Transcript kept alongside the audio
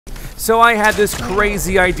So I had this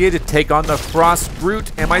crazy idea to take on the Frost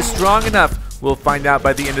Brute. Am I strong enough? We'll find out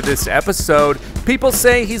by the end of this episode. People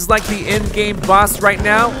say he's like the in-game boss right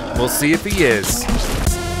now. We'll see if he is.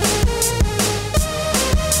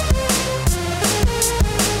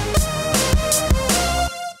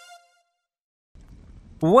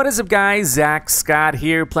 What is up, guys? Zach Scott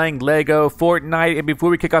here playing Lego Fortnite. And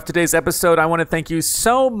before we kick off today's episode, I want to thank you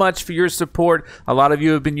so much for your support. A lot of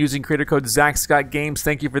you have been using creator code ZackScottGames.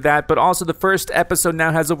 Thank you for that. But also, the first episode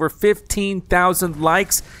now has over 15,000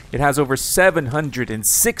 likes. It has over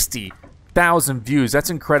 760,000 views.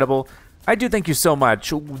 That's incredible. I do thank you so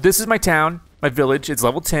much. This is my town, my village. It's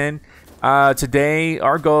level 10. Today,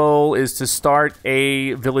 our goal is to start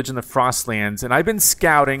a village in the Frostlands. And I've been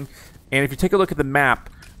scouting. And if you take a look at the map,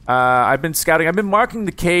 I've been scouting. I've been marking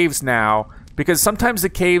the caves now because sometimes the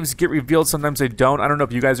caves get revealed, sometimes they don't. I don't know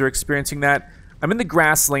if you guys are experiencing that. I'm in the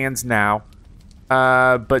grasslands now,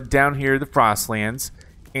 but down here, the Frostlands,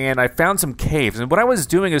 and I found some caves. And what I was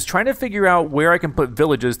doing is trying to figure out where I can put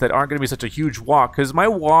villages that aren't going to be such a huge walk, because my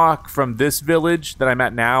walk from this village that I'm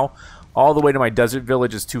at now all the way to my desert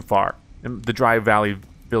village is too far. And the Dry Valley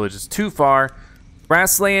village is too far.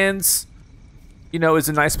 Grasslands, you know, is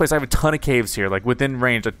a nice place. I have a ton of caves here, like within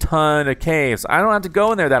range, a ton of caves. I don't have to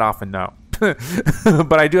go in there that often, though.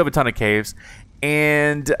 But I do have a ton of caves.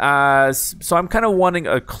 And so I'm kind of wanting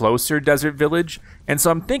a closer desert village. And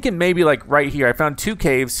so I'm thinking maybe like right here. I found two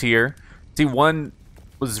caves here. See, one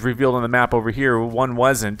was revealed on the map over here. One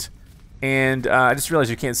wasn't. And I just realized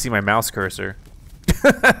you can't see my mouse cursor.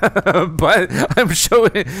 But I'm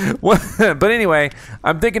showing one. But anyway,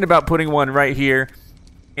 I'm thinking about putting one right here.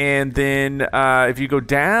 And then if you go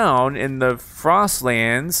down in the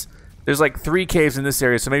Frostlands, there's like 3 caves in this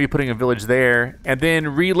area, so maybe putting a village there, and then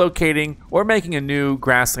relocating or making a new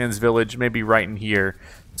grasslands village maybe right in here.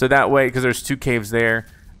 So that way, because there's 2 caves there.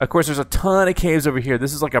 Of course, there's a ton of caves over here.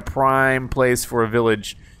 This is like a prime place for a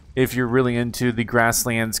village if you're really into the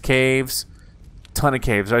grasslands caves. Ton of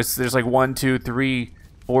caves. There's like 1, 2, 3,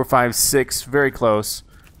 4, 5, 6, very close.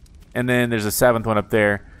 And then there's a 7th one up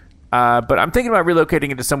there. But I'm thinking about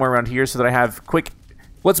relocating it to somewhere around here so that I have quick...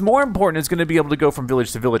 What's more important is going to be able to go from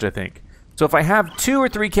village to village, I think. So if I have 2 or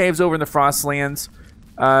 3 caves over in the Frostlands,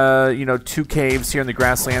 you know, 2 caves here in the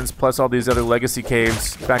Grasslands, plus all these other legacy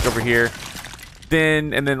caves back over here,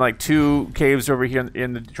 and then like 2 caves over here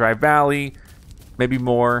in the Dry Valley, maybe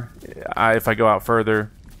more if I go out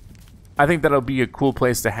further. I think that'll be a cool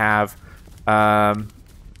place to have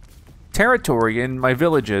territory in my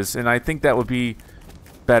villages, and I think that would be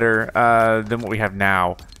better than what we have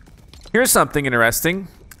now. Here's something interesting.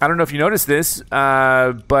 I don't know if you noticed this,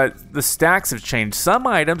 but the stacks have changed. Some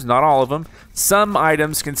items, not all of them, some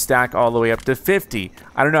items can stack all the way up to 50.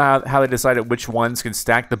 I don't know how they decided which ones can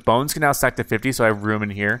stack. The bones can now stack to 50, so I have room in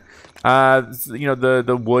here. You know,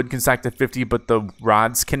 the wood can stack to 50, but the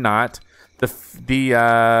rods cannot.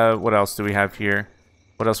 What else do we have here?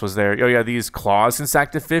 What else was there? Oh yeah, these claws can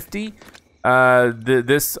stack to 50.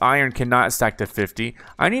 This iron cannot stack to 50.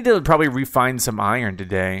 I need to probably refine some iron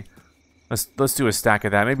today. Let's do a stack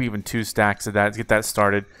of that, maybe even 2 stacks of that to get that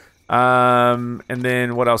started. And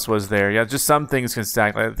then what else was there? Yeah, just some things can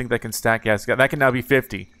stack. I think that can stack. Yes, that can now be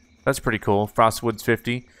 50. That's pretty cool. Frostwood's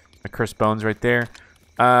 50. My cursed bones right there.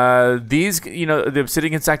 These, you know, the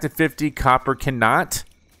obsidian can stack to 50. Copper cannot.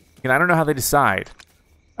 And I don't know how they decide.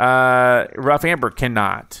 Rough amber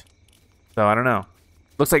cannot. So I don't know.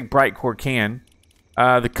 Looks like bright core can.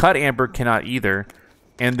 The cut amber cannot either.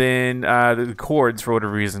 And then the cords, for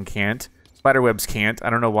whatever reason, can't. Spiderwebs can't. I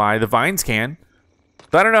don't know why. The vines can.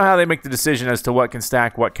 So I don't know how they make the decision as to what can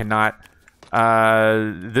stack, what cannot.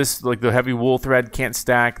 This, like the heavy wool thread can't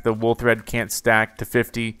stack. The wool thread can't stack to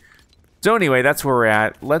 50. So anyway, that's where we're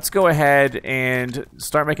at. Let's go ahead and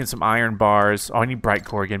start making some iron bars. Oh, I need bright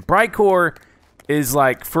core again. Bright core is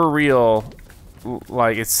like, for real...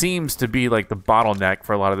 Like, it seems to be like the bottleneck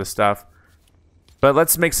for a lot of this stuff. But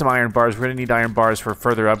let's make some iron bars. We're gonna need iron bars for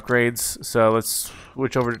further upgrades. So let's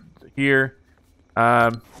switch over here.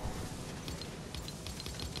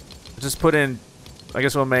 Just put in, I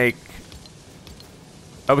guess we'll make,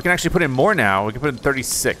 oh, we can actually put in more now. We can put in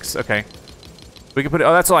 36. Okay. We can put,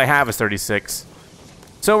 oh, that's all I have is 36.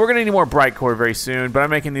 So we're gonna need more bright core very soon. But I'm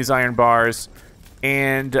making these iron bars.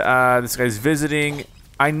 And this guy's visiting.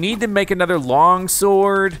 I need to make another long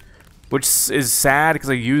sword, which is sad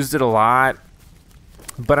because I used it a lot.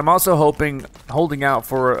 But I'm also holding out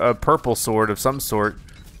for a purple sword of some sort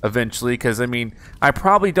eventually, because I mean, I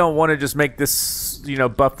probably don't want to just make this, you know,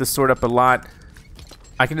 buff this sword up a lot.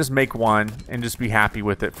 I can just make one and just be happy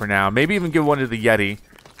with it for now. Maybe even give one to the Yeti.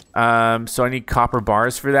 So I need copper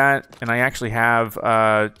bars for that, and I actually have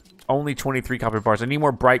only 23 copper bars. I need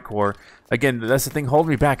more bright core. Again, that's the thing holding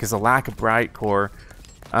me back is a lack of bright core.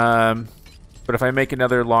 But if I make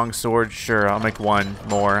another long sword, sure, I'll make one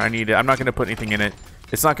more. I need it. I'm not going to put anything in it.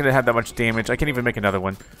 It's not going to have that much damage. I can't even make another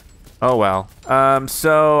one. Oh, well.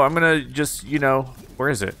 So I'm going to just, you know, where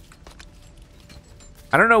is it?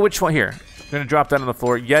 I don't know which one. Here. I'm going to drop that on the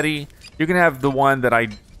floor. Yeti, you can have the one that I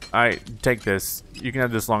take this. You can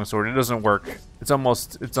have this long sword. It doesn't work. It's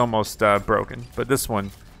almost broken. But this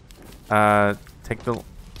one, take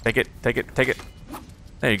it.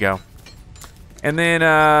 There you go. And then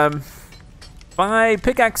my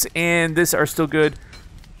pickaxe and this are still good.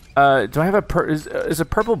 Do I have is a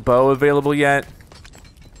purple bow available yet?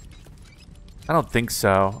 I don't think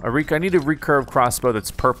so. I need a recurve crossbow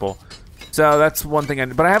that's purple. So that's one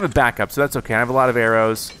thing. But I have a backup, so that's okay. I have a lot of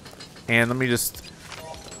arrows. And let me just.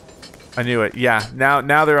 I knew it. Yeah.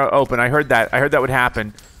 Now they're open. I heard that. I heard that would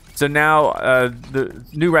happen. So now the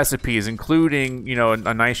new recipes, including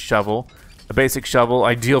a nice shovel, a basic shovel,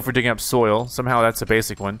 ideal for digging up soil. Somehow that's a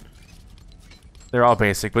basic one. They're all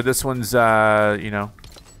basic, but this one's rare.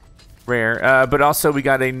 But also we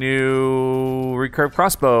got a new recurve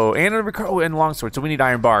crossbow and a recurve and longsword. So we need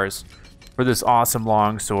iron bars for this awesome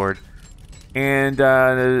longsword. And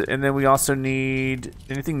then we also need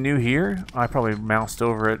anything new here. I probably moused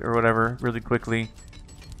over it or whatever really quickly.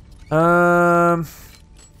 Yeah,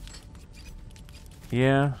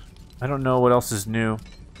 I don't know what else is new.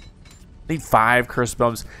 Need 5 curse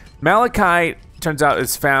bombs. Malachite turns out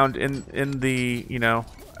is found in the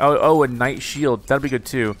a night shield. That'll be good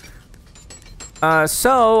too.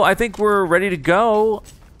 So I think we're ready to go.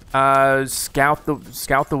 Scout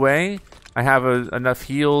the way. I have enough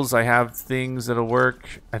heals. I have things that'll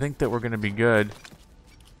work. I think that we're gonna be good.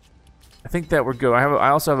 I think that we're good. I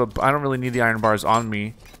also have I don't really need the iron bars on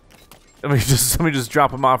me. Let me just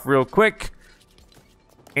drop them off real quick.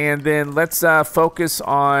 And then let's focus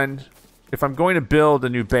on if I'm going to build a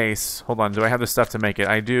new base. Hold on, do I have the stuff to make it?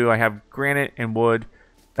 I do. I have granite and wood.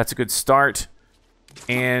 That's a good start.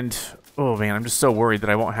 And oh man, I'm just so worried that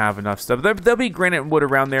I won't have enough stuff. There'll be granite and wood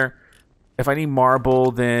around there. If I need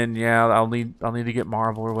marble, then yeah, I'll need to get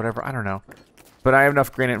marble or whatever. I don't know. But I have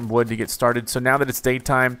enough granite and wood to get started. So now that it's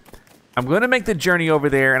daytime, I'm going to make the journey over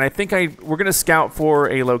there, and I think we're going to scout for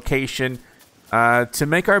a location to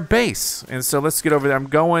make our base. And so let's get over there. I'm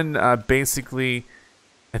going basically,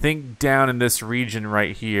 I think down in this region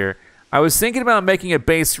right here. I was thinking about making a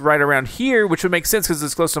base right around here, which would make sense because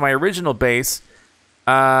it's close to my original base.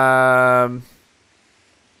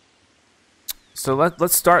 So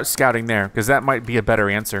let's start scouting there, because that might be a better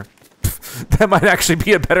answer. That might actually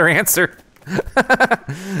be a better answer. I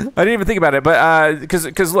didn't even think about it, but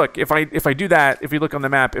because look, if I do that, if you look on the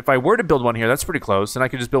map, if I were to build one here, that's pretty close, and I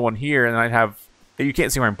could just build one here, and I'd have. You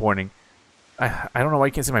can't see where I'm pointing. I don't know why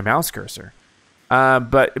you can't see my mouse cursor.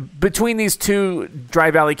 But between these two dry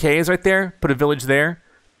valley caves right there, put a village there.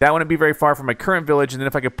 That wouldn't be very far from my current village, and then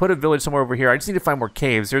if I could put a village somewhere over here, I just need to find more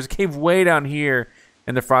caves. There's a cave way down here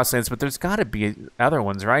in the Frostlands, but there's got to be other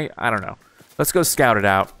ones, right? I don't know. Let's go scout it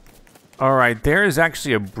out. All right, there is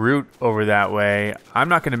actually a brute over that way. I'm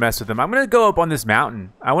not going to mess with them. I'm going to go up on this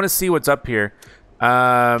mountain. I want to see what's up here.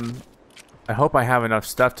 I hope I have enough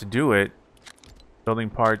stuff to do it. Building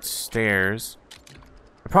parts, stairs.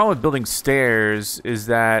 The problem with building stairs is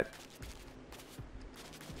that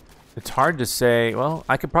it's hard to say. Well,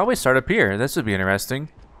 I could probably start up here. This would be interesting.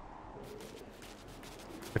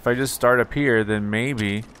 If I just start up here, then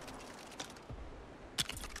maybe.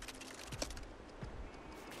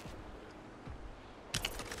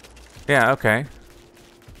 Yeah, okay.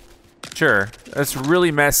 Sure. That's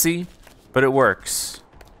really messy, but it works.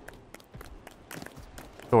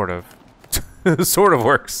 Sort of. Sort of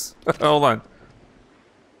works. Hold on.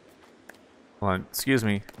 Hold on. Excuse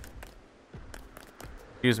me.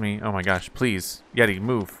 Excuse me. Oh my gosh. Please. Yeti,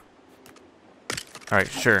 move. Alright,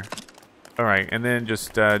 sure. Alright, and then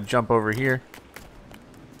just jump over here.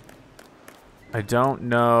 I don't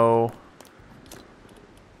know.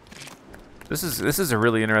 This is a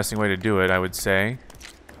really interesting way to do it, I would say.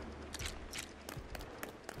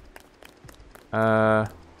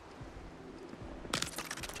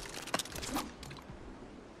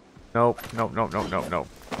 Nope, nope, nope, nope, nope, nope.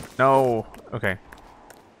 No. Okay.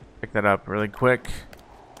 Pick that up really quick.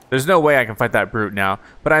 There's no way I can fight that brute now.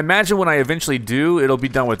 But I imagine when I eventually do, it'll be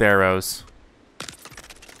done with arrows.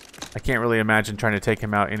 I can't really imagine trying to take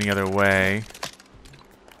him out any other way.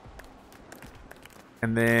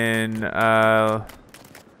 And then,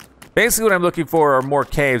 basically what I'm looking for are more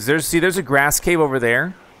caves. There's a grass cave over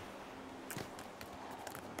there.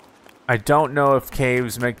 I don't know if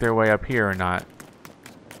caves make their way up here or not.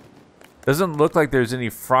 Doesn't look like there's any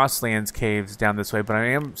Frostlands caves down this way, but I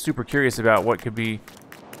am super curious about what could be,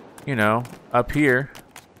 you know, up here.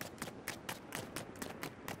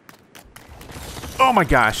 Oh my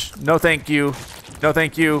gosh. No thank you. No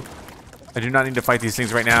thank you. I do not need to fight these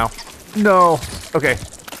things right now. No. Okay.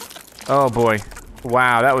 Oh boy.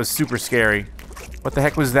 Wow, that was super scary. What the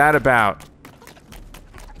heck was that about?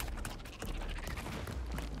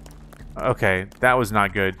 Okay, that was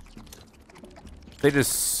not good. They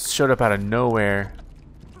just showed up out of nowhere.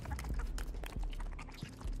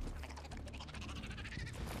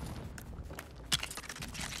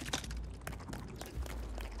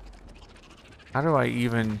 How do I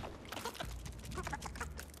even...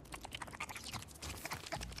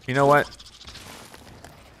 You know what?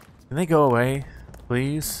 Can they go away,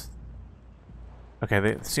 please? Okay,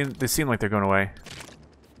 they seem like they're going away.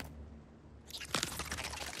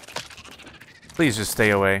 Please just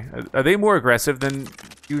stay away. Are they more aggressive than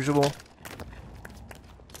usual?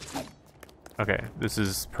 Okay, this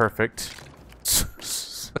is perfect.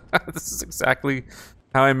 This is exactly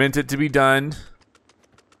how I meant it to be done.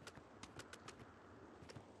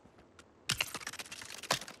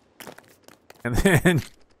 And then...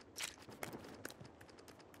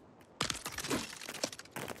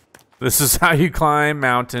 This is how you climb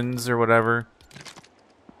mountains or whatever.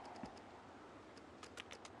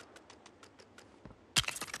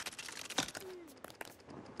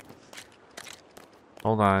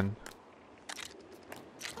 Hold on.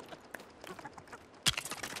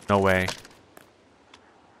 No way.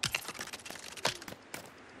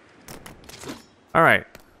 All right.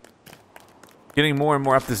 Getting more and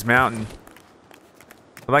more up this mountain.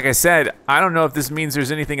 But like I said, I don't know if this means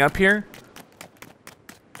there's anything up here.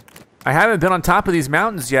 I haven't been on top of these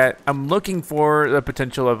mountains yet. I'm looking for the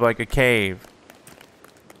potential of like a cave.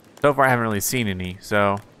 So far I haven't really seen any,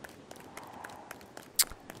 so.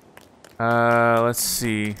 Let's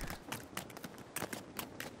see.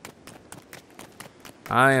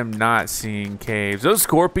 I am not seeing caves. Those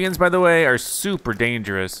scorpions, by the way, are super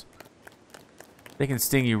dangerous. They can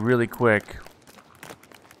sting you really quick.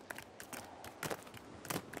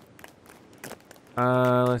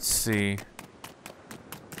 Let's see.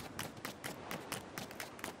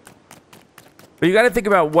 But you got to think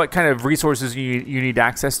about what kind of resources you need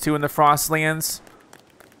access to in the Frostlands.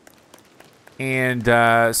 And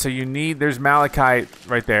so you need, there's malachite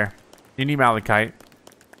right there. You need malachite.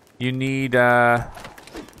 You need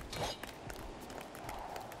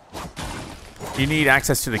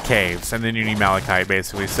access to the caves, and then you need malachite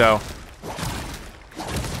basically. So,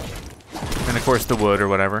 and of course the wood or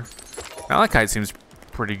whatever. Malachite seems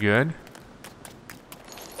pretty good.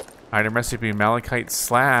 Item recipe: malachite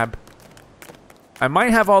slab. I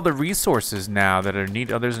might have all the resources now that are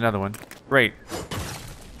needed. Oh, there's another one. Great.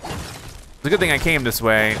 It's a good thing I came this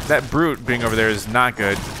way. That brute being over there is not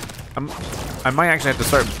good. I might actually have to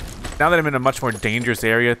start, now that I'm in a much more dangerous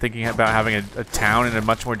area, thinking about having a town in a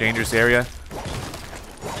much more dangerous area.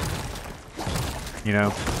 You know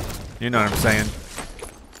what I'm saying.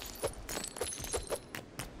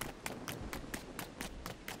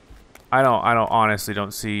 I honestly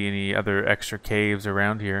don't see any other extra caves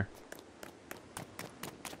around here.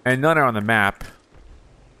 And none are on the map.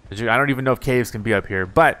 I don't even know if caves can be up here.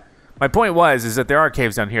 But my point is that there are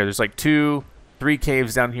caves down here. There's like 2, 3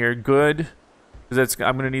 caves down here. Good. Because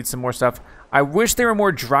I'm going to need some more stuff. I wish there were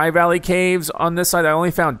more dry valley caves on this side. I only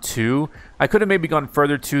found 2. I could have maybe gone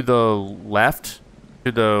further to the left,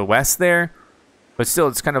 to the west there. But still,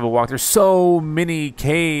 it's kind of a walk. There's so many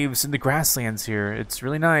caves in the grasslands here. It's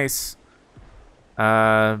really nice.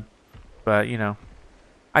 But, you know.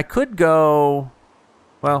 I could go...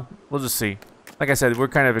 Well, we'll just see. Like I said, we're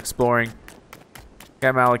kind of exploring.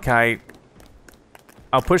 Got malachite.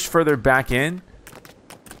 I'll push further back in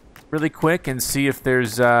really quick and see if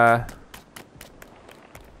there's, you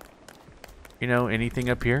know,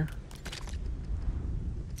 anything up here.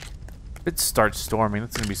 If it starts storming,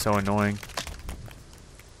 that's going to be so annoying.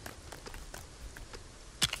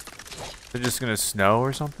 Is it just going to snow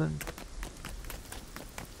or something?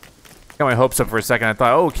 Got my hopes up for a second. I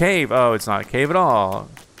thought, oh, cave. Oh, it's not a cave at all.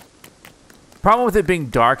 Problem with it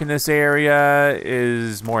being dark in this area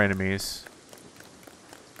is more enemies.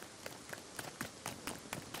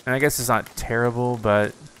 And I guess it's not terrible,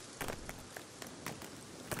 but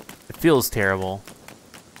it feels terrible.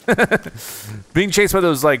 Being chased by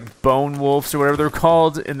those like bone wolves or whatever they're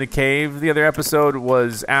called in the cave the other episode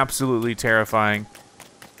was absolutely terrifying.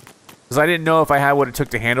 Because I didn't know if I had what it took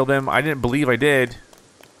to handle them. I didn't believe I did.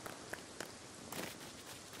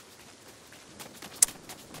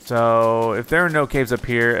 So, if there are no caves up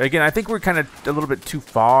here, again, I think we're kind of a little bit too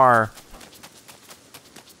far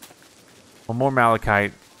Well, more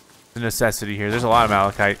malachite. The necessity here. There's a lot of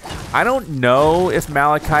malachite. I don't know if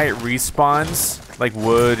malachite respawns like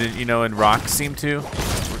wood and, you know, and rocks seem to.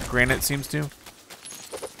 Or granite seems to.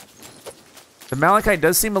 The malachite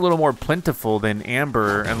does seem a little more plentiful than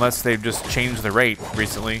amber, unless they've just changed the rate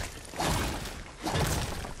recently.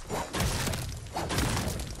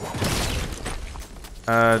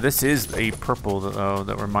 This is a purple, though,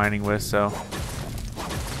 that we're mining with, so...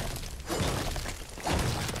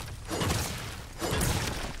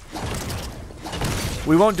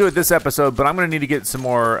 We won't do it this episode, but I'm going to need to get some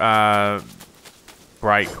more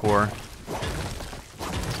bright core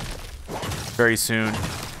very soon.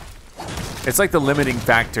 It's like the limiting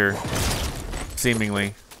factor,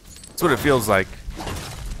 seemingly. That's what it feels like.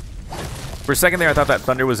 For a second there, I thought that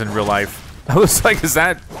thunder was in real life. I was like, is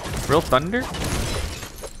that real thunder?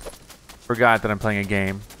 Forgot that I'm playing a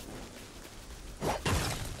game.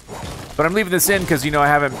 But I'm leaving this in because, you know, I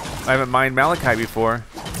haven't mined malachite before.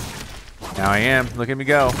 Now I am. Look at me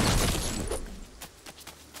go.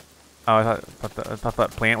 Oh, I thought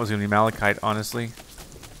that plant was gonna be malachite, honestly.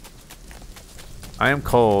 I am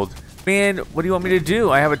cold. Man, what do you want me to do?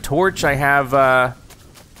 I have a torch. I have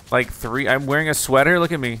like 3. I'm wearing a sweater.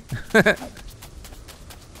 Look at me.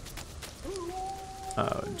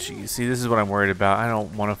 Oh, geez. See, this is what I'm worried about. I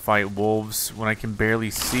don't want to fight wolves when I can barely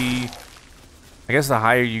see. I guess the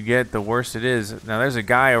higher you get, the worse it is. Now, there's a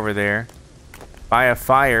guy over there by a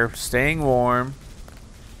fire, staying warm.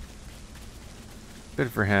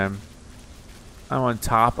 Good for him. I'm on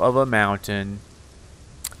top of a mountain.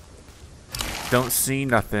 Don't see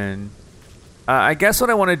nothing. I guess what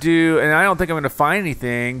I want to do, and I don't think I'm going to find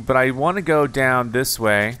anything, but I want to go down this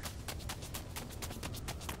way.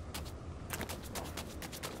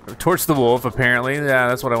 Torch the wolf, apparently. Yeah,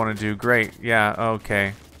 that's what I want to do. Great. Yeah,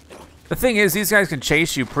 okay. The thing is, these guys can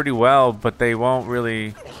chase you pretty well, but they won't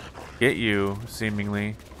really get you,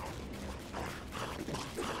 seemingly.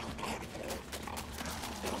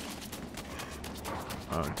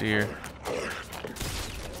 Oh, dear.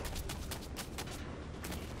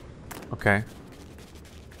 Okay.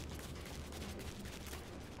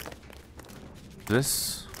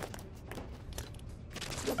 This...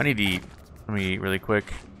 I need to eat. Let me eat really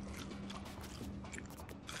quick.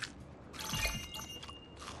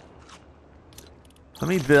 Let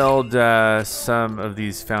me build some of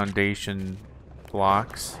these foundation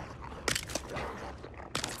blocks.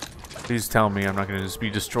 Please tell me I'm not going to just be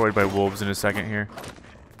destroyed by wolves in a second here.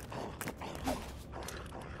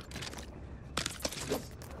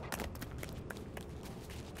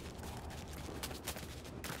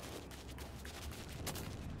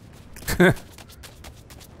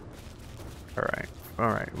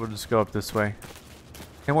 Alright, we'll just go up this way.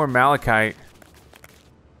 And more malachite.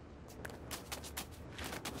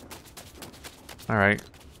 Alright.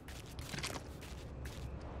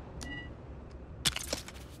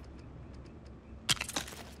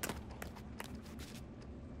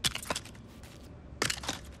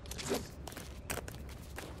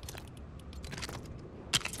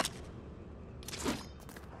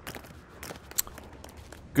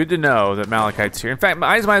 Good to know that malachite's here. In fact,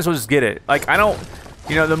 I might as well just get it. Like, I don't...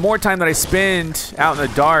 You know, the more time that I spend out in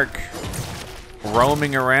the dark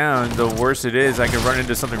roaming around, the worse it is. I could run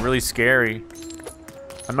into something really scary.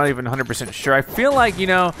 I'm not even 100% sure. I feel like, you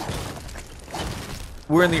know,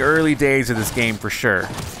 we're in the early days of this game for sure.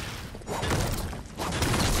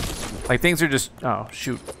 Like, things are just... Oh,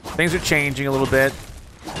 shoot. Things are changing a little bit.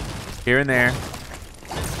 Here and there.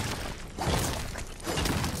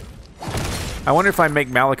 I wonder if I make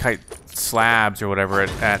malachite slabs or whatever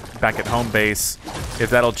back at home base,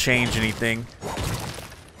 if that'll change anything.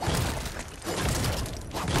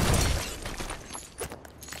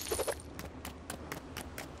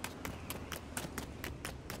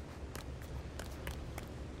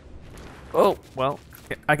 Oh, well,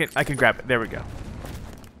 I can grab it. There we go.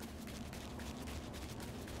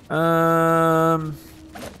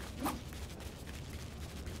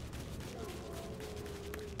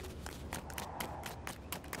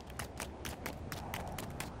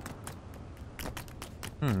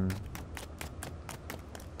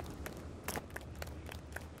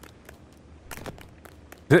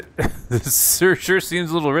 This sure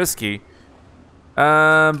seems a little risky.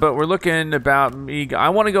 But we're looking about me. I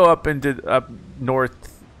want to go up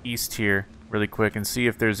northeast here really quick and see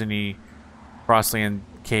if there's any Frostland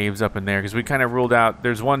caves up in there, because we kind of ruled out.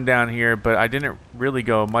 There's one down here, but I didn't really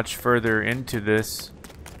go much further into this.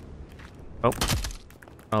 Oh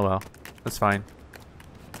well, that's fine.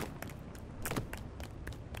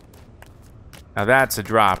 Now that's a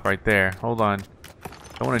drop right there. Hold on,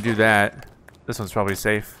 I want to do that. This one's probably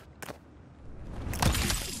safe.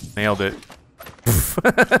 Nailed it.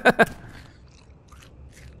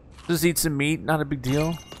 Just eat some meat, not a big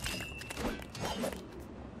deal.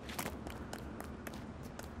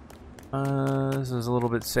 This is a little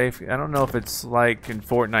bit safe. I don't know if it's like in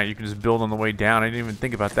Fortnite, you can just build on the way down. I didn't even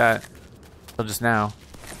think about that until just now.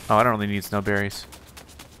 Oh, I don't really need snowberries.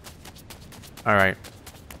 Alright.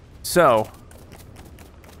 So.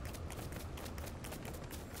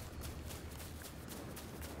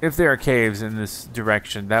 If there are caves in this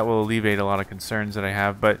direction, that will alleviate a lot of concerns that I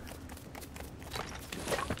have, but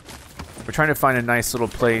we're trying to find a nice little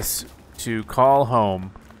place to call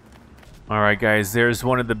home. Alright guys, there's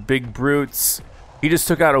one of the big brutes. He just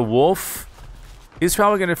took out a wolf. He's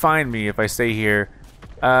probably going to find me if I stay here.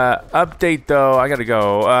 Update though, I gotta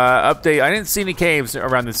go. Update, I didn't see any caves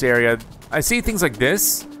around this area. I see things like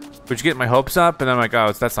this, which get my hopes up, and I'm like,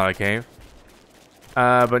 oh, that's not a cave.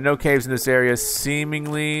 But no caves in this area,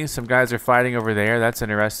 seemingly. Some guys are fighting over there, that's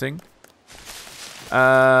interesting.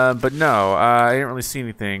 But no, I didn't really see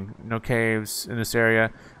anything. No caves in this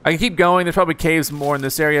area. I can keep going, there's probably caves more in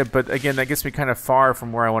this area, but again, that gets me kind of far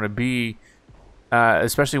from where I want to be.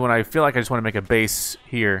 Especially when I feel like I just want to make a base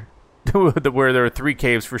here. Where there are 3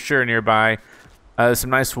 caves for sure nearby. Some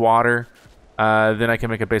nice water. Then I can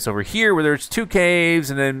make a base over here where there's 2 caves,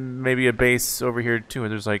 and then maybe a base over here too where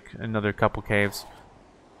there's like another couple caves.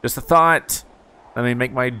 Just a thought. Let me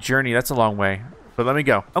make my journey. That's a long way, but let me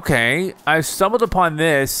go. Okay, I stumbled upon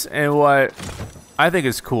this, and what I think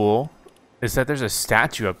is cool is that there's a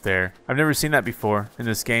statue up there. I've never seen that before in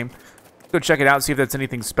this game. Go check it out, see if that's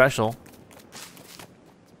anything special.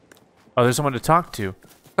 Oh, there's someone to talk to.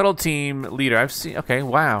 Cuddle team leader. I've seen. Okay,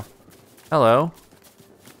 wow. Hello.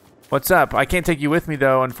 What's up? I can't take you with me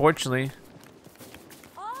though, unfortunately.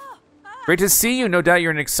 Great to see you. No doubt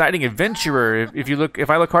you're an exciting adventurer. If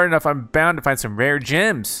I look hard enough, I'm bound to find some rare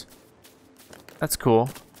gems. That's cool.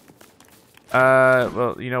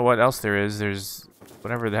 Well, you know what else there is? There's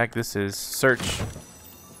whatever the heck this is. Search.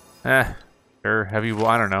 Or heavy wool.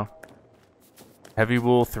 I don't know. Heavy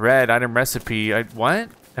wool thread item recipe. What?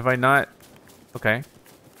 Have I not? Okay.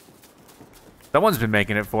 Someone's been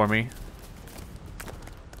making it for me.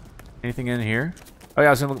 Anything in here? Oh yeah,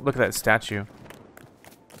 I was gonna look at that statue.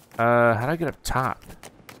 How do I get up top?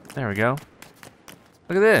 There we go.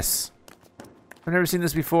 Look at this. I've never seen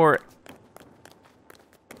this before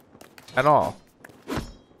at all.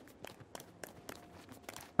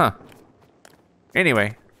 Huh.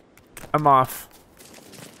 Anyway, I'm off.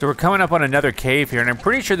 So we're coming up on another cave here, and I'm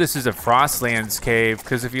pretty sure this is a Frostlands cave,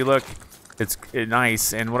 because if you look, it's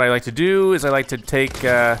nice. And what I like to do is I like to take,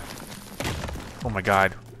 oh my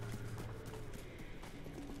god.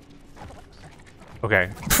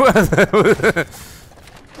 Okay.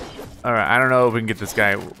 Alright, I don't know if we can get this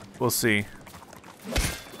guy. We'll see.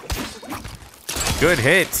 Good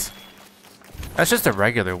hit. That's just a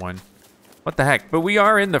regular one. What the heck? But we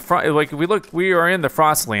are in the we are in the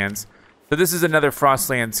Frostlands. So this is another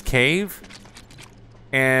Frostlands cave.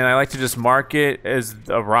 And I like to just mark it as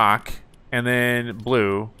a rock. And then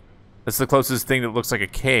blue. That's the closest thing that looks like a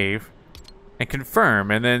cave. And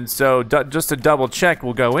confirm. And then so just to double check,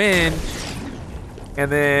 we'll go in. And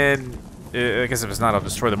then, I guess if it's not, I'll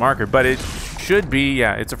destroy the marker. But it should be,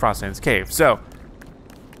 yeah, it's a Frostlands cave. So,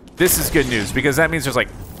 this is good news, because that means there's like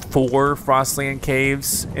 4 Frostland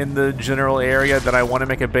caves in the general area that I want to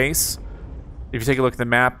make a base. If you take a look at the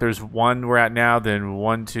map, there's 1 we're at now, then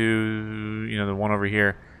 1, 2, you know, the 1 over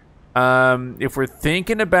here. If we're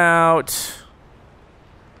thinking about,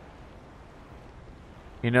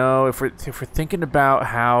 you know, if we're thinking about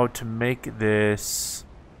how to make this,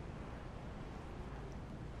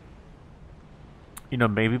 you know,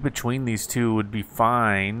 maybe between these 2 would be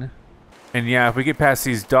fine. And yeah, if we get past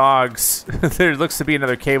these dogs, there looks to be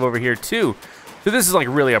another cave over here too. So this is like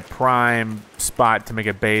really a prime spot to make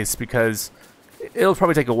a base, because it'll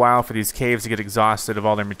probably take a while for these caves to get exhausted of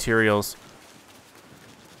all their materials.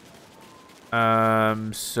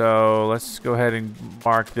 So let's go ahead and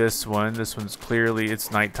mark this one. This one's clearly,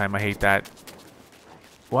 it's nighttime. I hate that.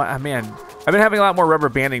 What? Man, I've been having a lot more rubber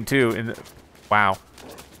banding too. Wow.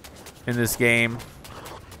 In this game.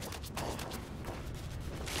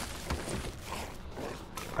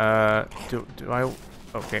 Do I?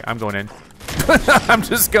 Okay, I'm going in. I'm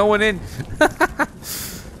just going in.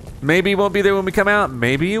 Maybe you won't be there when we come out.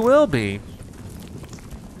 Maybe you will be.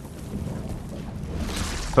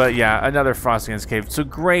 But yeah, another Frostlands cave. So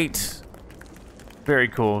great. Very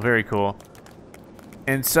cool, very cool.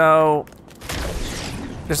 And so,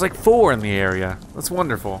 there's like 4 in the area. That's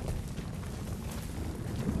wonderful.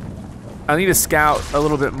 I need to scout a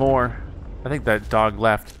little bit more. I think that dog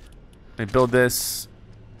left. Let me build this.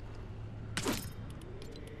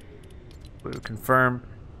 Confirm.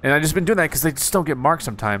 And I've just been doing that because they just don't get marked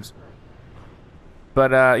sometimes.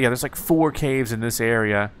 But yeah, there's like 4 caves in this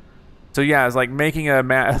area. So yeah, it's like making a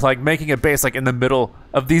base like in the middle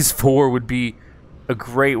of these 4 would be a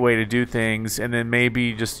great way to do things. And then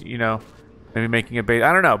maybe just, you know, maybe making a base.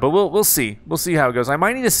 I don't know, but we'll see. We'll see how it goes. I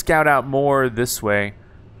might need to scout out more this way,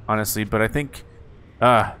 honestly. But I think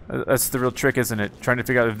that's the real trick, isn't it? Trying to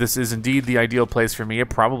figure out if this is indeed the ideal place for me. It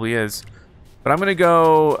probably is. But I'm gonna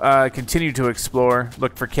go continue to explore,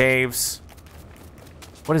 look for caves.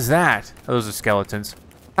 What is that? Oh, those are skeletons.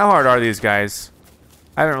 How hard are these guys?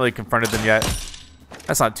 I haven't really confronted them yet.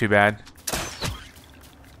 That's not too bad.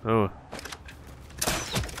 Ooh.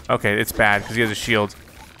 Okay, it's bad because he has a shield.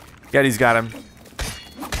 Yeah, he's got him.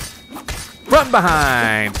 From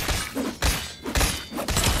behind!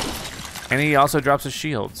 And he also drops a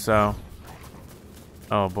shield, so...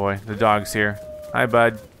 Oh boy, the dog's here. Hi,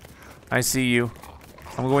 bud. I see you.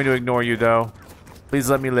 I'm going to ignore you, though. Please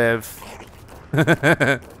let me live.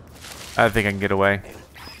 I think I can get away.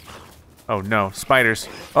 Oh, no. Spiders.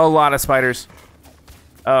 Oh, a lot of spiders.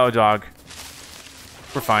 Oh, dog.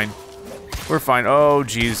 We're fine. We're fine. Oh,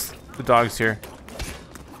 jeez. The dog's here.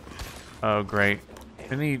 Oh, great.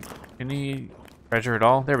 Any treasure at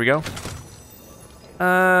all? There we go.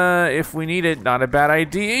 If we need it, not a bad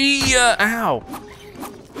idea. Ow.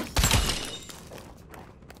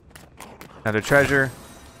 Another treasure.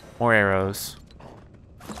 More arrows.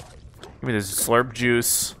 Give me this slurp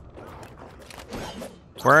juice.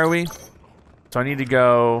 Where are we? So I need to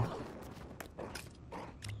go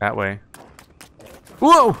that way.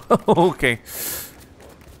 Whoa! Okay.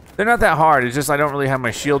 They're not that hard. It's just I don't really have my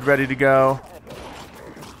shield ready to go.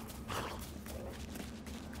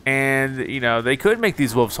 And, you know, they could make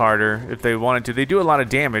these wolves harder if they wanted to. They do a lot of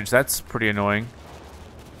damage. That's pretty annoying.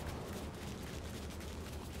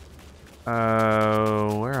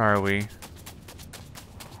 Where are we?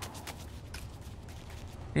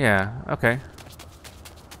 Yeah, okay.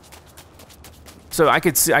 So I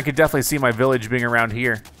could definitely see my village being around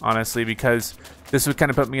here, honestly, because this would kind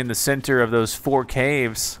of put me in the center of those 4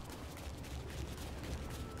 caves.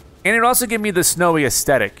 And it would also give me the snowy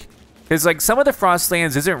aesthetic. Because, like, some of the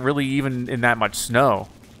Frostlands isn't really even in that much snow.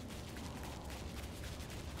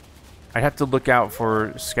 I'd have to look out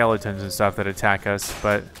for skeletons and stuff that attack us,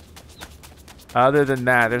 but... Other than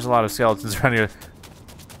that, there's a lot of skeletons around here.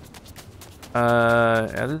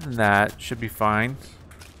 Other than that, should be fine.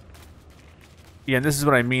 Yeah, and this is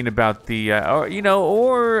what I mean about the, or, you know,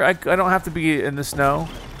 or I don't have to be in the snow.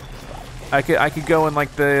 I could go in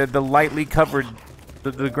like the lightly covered,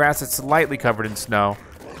 the grass that's lightly covered in snow.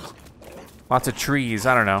 Lots of trees.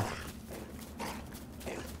 I don't know.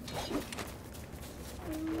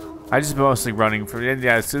 I just mostly running for, and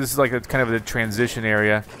yeah. So this is like a kind of the transition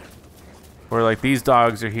area. Where like these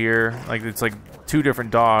dogs are here, like it's like 2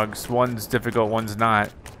 different dogs. One's difficult, one's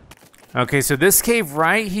not. Okay, so this cave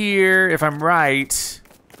right here, if I'm right,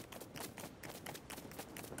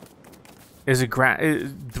 is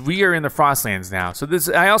we are in the Frostlands now. So this,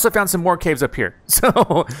 I also found some more caves up here.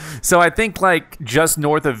 So I think like just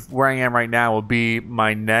north of where I am right now will be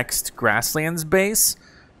my next Grasslands base.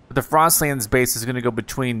 But the Frostlands base is gonna go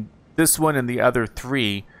between this one and the other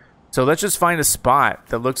 3. So let's just find a spot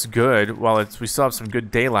that looks good while we still have some good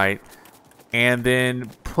daylight, and then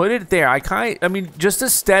put it there. I mean, just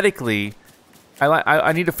aesthetically,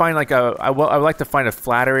 I need to find like I would like to find a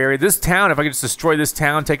flatter area. This town, if I could just destroy this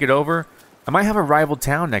town, take it over, I might have a rival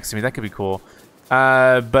town next to me. That could be cool.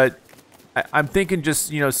 But I'm thinking just,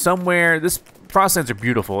 you know, somewhere. This Frostlands are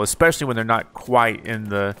beautiful, especially when they're not quite in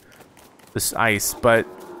this ice. But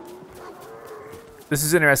this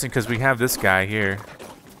is interesting because we have this guy here.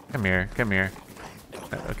 Come here, come here.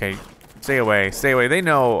 Okay, stay away, stay away. They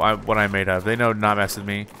know what I'm made of. They know not mess with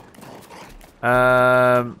me.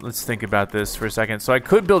 Let's think about this for a second. So I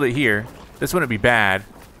could build it here. This wouldn't be bad,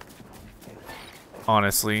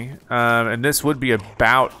 honestly. And this would be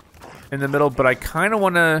about in the middle, but I kind of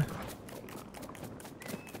want to...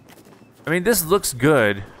 I mean, this looks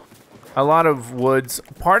good. A lot of woods.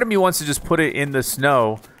 Part of me wants to just put it in the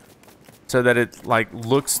snow so that it, like,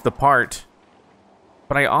 looks the part.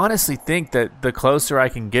 But I honestly think that the closer I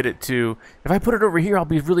can get it to... If I put it over here, I'll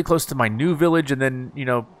be really close to my new village and then, you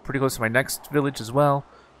know, pretty close to my next village as well.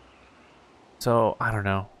 So, I don't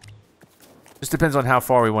know. Just depends on how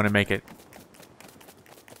far we want to make it.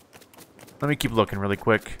 Let me keep looking really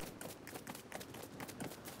quick.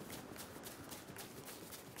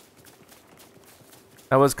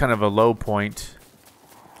 That was kind of a low point.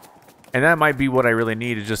 And that might be what I really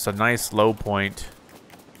need, is just a nice low point.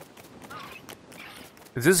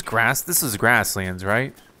 Is this grass? This is grasslands,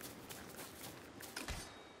 right?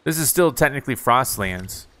 This is still technically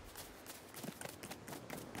Frostlands.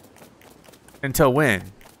 Until when?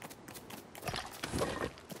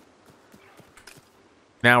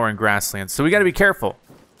 Now we're in Grasslands. So we gotta be careful.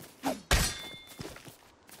 We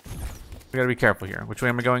gotta be careful here. Which way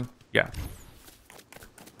am I going? Yeah.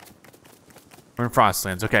 We're in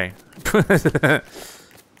Frostlands. Okay.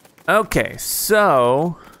 Okay,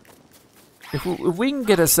 so... If we can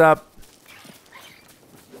get us up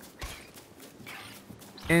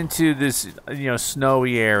into this, you know,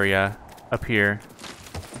 snowy area up here.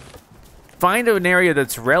 Find an area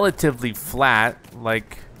that's relatively flat,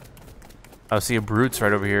 like... Oh, see a brute's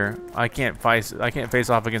right over here. I can't face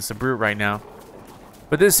off against the brute right now.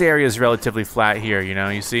 But this area is relatively flat here, you know,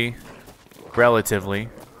 you see? Relatively.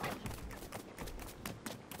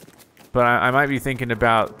 But I might be thinking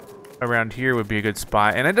about around here would be a good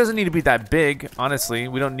spot. And it doesn't need to be that big, honestly.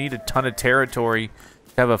 We don't need a ton of territory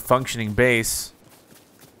to have a functioning base.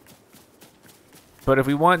 But if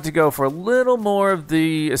we want to go for a little more of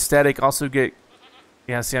the aesthetic, also get...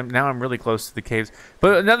 Yeah, see, now I'm really close to the caves.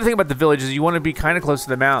 But another thing about the village is you want to be kind of close to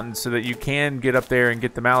the mountains so that you can get up there and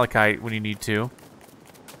get the malachite when you need to.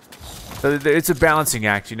 So it's a balancing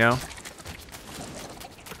act, you know?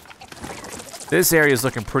 This area is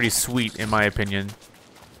looking pretty sweet, in my opinion.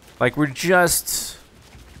 Like, we're just...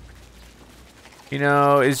 You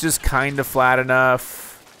know, it's just kind of flat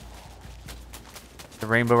enough. The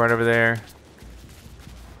rainbow right over there.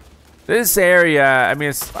 This area, I mean,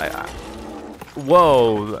 it's...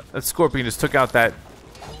 Whoa, that scorpion just took out that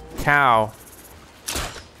cow.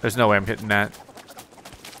 There's no way I'm hitting that.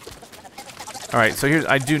 Alright, so here's...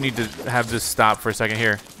 I do need to have this stop for a second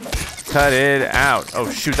here. Cut it out. Oh,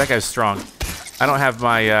 shoot, that guy's strong. I don't have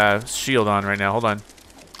my shield on right now. Hold on.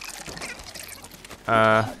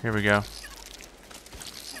 Here we go.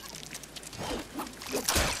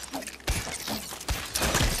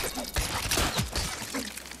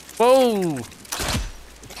 Whoa!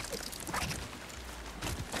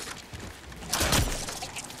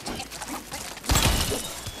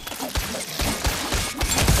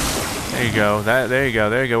 There you go. There you go.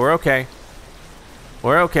 There you go. We're okay.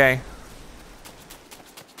 We're okay.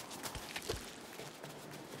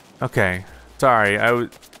 Okay. Sorry.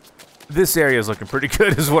 This area is looking pretty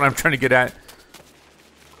good is what I'm trying to get at.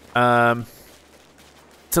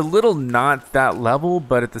 It's a little not that level,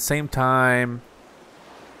 but at the same time...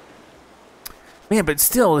 Man, but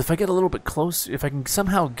still, if I get a little bit close, if I can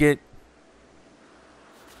somehow get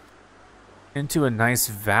into a nice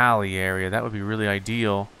valley area, that would be really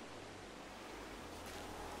ideal.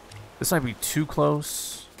 This might be too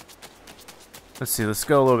close. Let's see, let's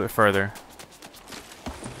go a little bit further.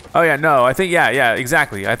 Oh yeah, no, I think, yeah,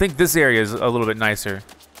 exactly. I think this area is a little bit nicer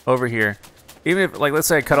over here. Even if, like, let's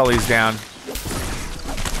say I cut all these down.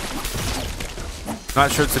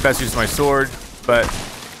 Not sure it's the best use of my sword, but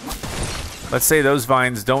let's say those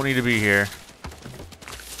vines don't need to be here.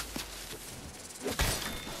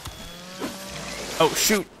 Oh,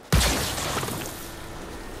 shoot.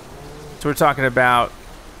 So we're talking about,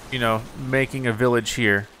 you know, making a village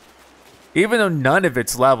here. Even though none of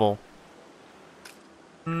it's level.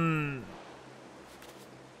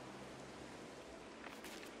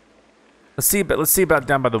 Let's see about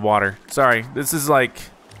down by the water. Sorry, this is like,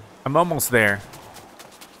 I'm almost there.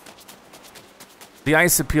 The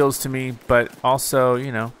ice appeals to me, but also,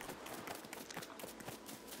 you know,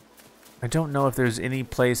 I don't know if there's any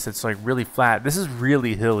place that's like really flat. This is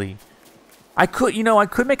really hilly. I could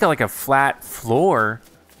make it like a flat floor.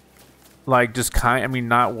 Like just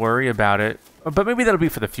not worry about it. But maybe that'll be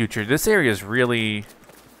for the future. This area is really...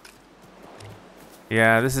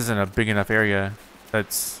 Yeah, this isn't a big enough area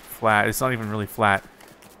that's flat. It's not even really flat.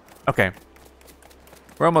 Okay.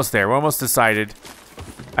 We're almost there. We're almost decided.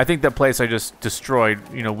 I think that place I just destroyed,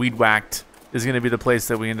 you know, weed whacked, is going to be the place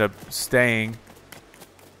that we end up staying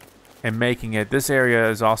and making it. This area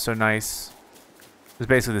is also nice. It's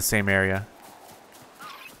basically the same area.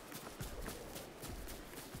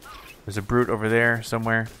 There's a brute over there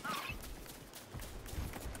somewhere.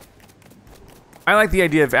 I like the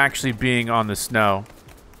idea of actually being on the snow.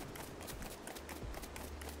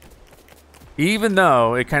 Even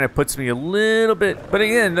though it kind of puts me a little bit... But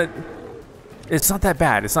again, it's not that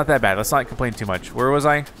bad. It's not that bad. Let's not complain too much. Where was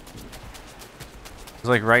I? It was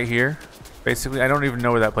like right here. Basically, I don't even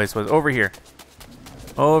know where that place was. Over here.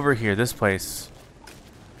 Over here, this place.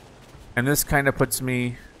 And this kind of puts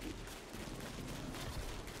me...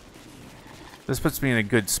 This puts me in a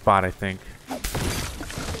good spot, I think.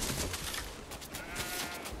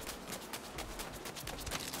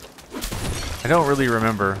 I don't really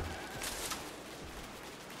remember.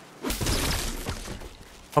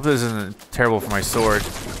 Hope this isn't terrible for my sword.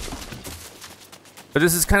 But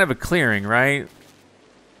this is kind of a clearing, right?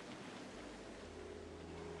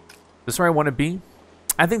 This is where I want to be?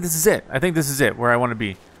 I think this is it. I think this is it, where I want to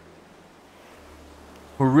be.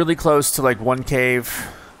 We're really close to like one cave,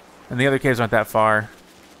 and the other caves aren't that far.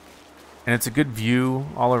 And it's a good view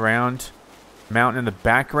all around. Mountain in the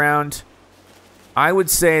background. I would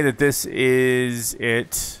say that this is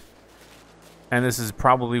it. And this is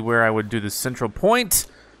probably where I would do the central point.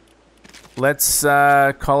 Let's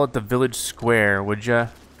call it the village square, would ya?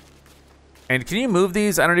 And can you move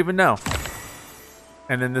these? I don't even know.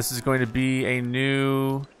 And then this is going to be a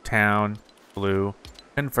new town. Blue.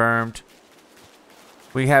 Confirmed.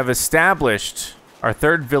 We have established our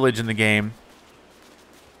third village in the game.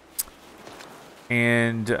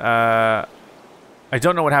 And I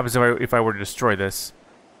don't know what happens if I were to destroy this.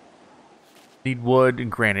 Need wood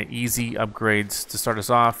and granite. Easy upgrades to start us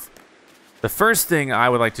off. The first thing I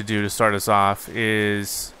would like to do to start us off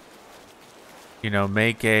is, you know,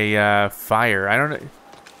 make a fire. I don't know.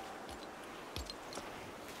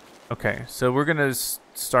 Okay, so we're gonna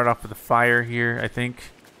start off with a fire here, I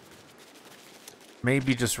think.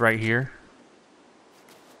 Maybe just right here.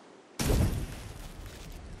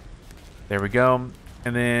 There we go.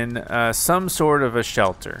 And then some sort of a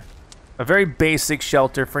shelter. A very basic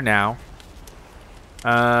shelter for now.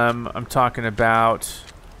 I'm talking about...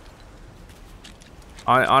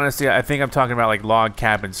 Honestly, I think I'm talking about like log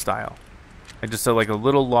cabin style. And just like a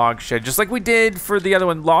little log shed, just like we did for the other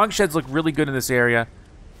one. Log sheds look really good in this area.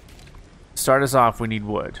 Start us off, we need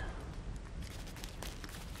wood.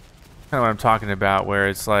 Kind of what I'm talking about, where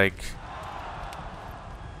it's like...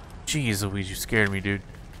 Jeez Louise, you scared me, dude.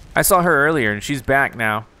 I saw her earlier, and she's back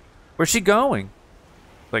now. Where's she going?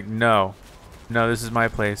 Like, no. No, this is my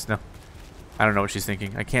place. No. I don't know what she's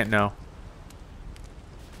thinking. I can't know.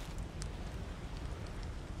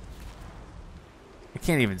 I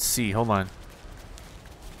can't even see. Hold on.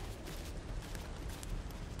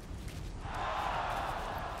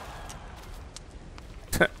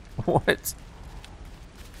 What?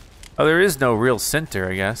 Oh, there is no real center,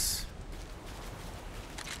 I guess.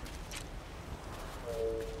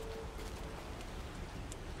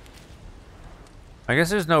 I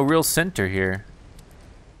guess there's no real center here.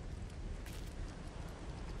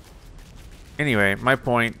 Anyway, my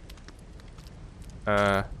point.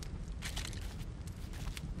 I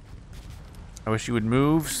wish you would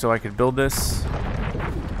move so I could build this.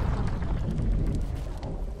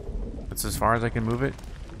 That's as far as I can move it.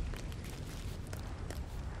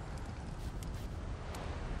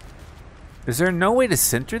 Is there no way to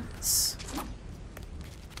center this?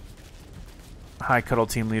 Hi, Cuddle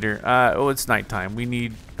Team Leader. Oh, it's nighttime. We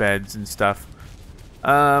need beds and stuff.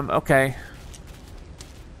 Okay.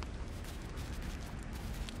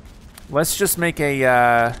 Let's just make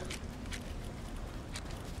a,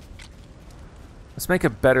 let's make a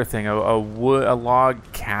better thing. A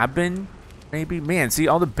log cabin, maybe? Man, see,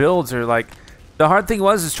 all the builds are like... The hard thing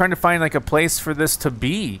is trying to find like a place for this to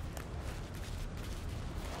be.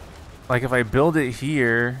 Like if I build it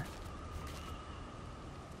here...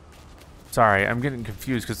 Sorry, I'm getting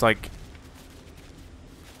confused because like...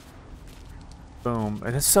 Boom.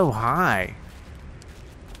 And it's so high.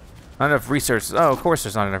 Not enough resources. Oh, of course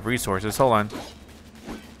there's not enough resources. Hold on.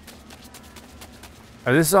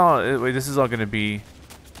 Oh, this is all... Wait, this is all going to be...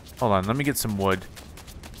 Hold on, let me get some wood.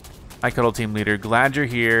 Hi, Cuddle Team Leader. Glad you're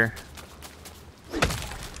here.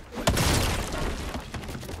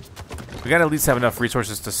 We gotta at least have enough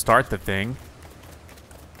resources to start the thing.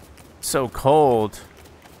 It's so cold.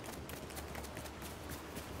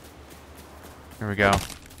 Here we go.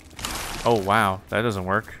 Oh, wow. That doesn't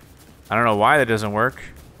work. I don't know why that doesn't work.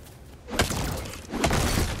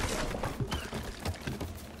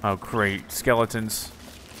 Oh, great. Skeletons.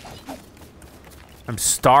 I'm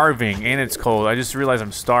starving, and it's cold. I just realized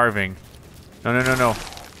I'm starving. No, no, no, no.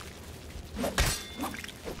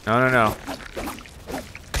 No, no, no.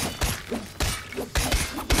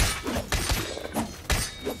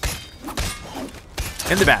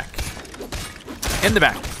 In the back. In the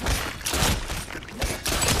back.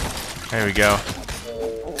 There we go.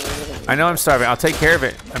 I know I'm starving. I'll take care of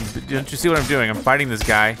it. Don't you see what I'm doing? I'm fighting this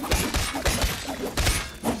guy.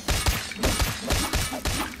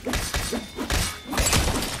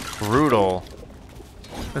 Brutal.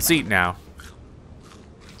 Let's eat now.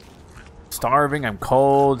 Starving. I'm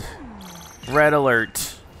cold. Red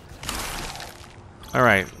alert. All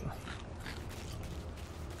right.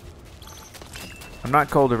 I'm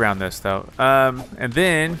not cold around this though. And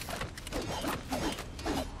then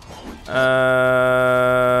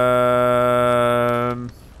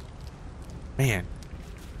man,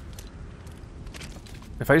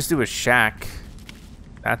 If I just do a shack,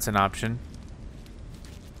 that's an option.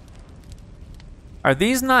 Are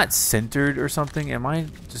these not centered or something? Am I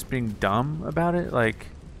just being dumb about it? Like,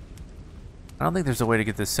 I don't think there's a way to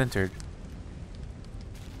get this centered.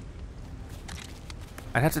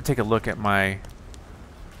 I'd have to take a look at my...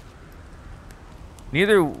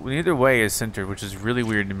 Neither way is centered, which is really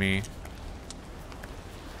weird to me.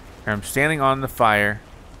 I'm standing on the fire.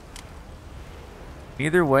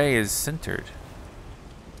 Neither way is centered.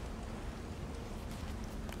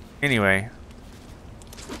 Anyway.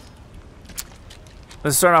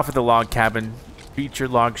 Let's start off with the log cabin. Feature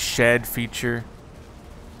log shed feature.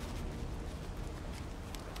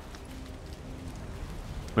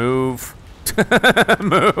 Move.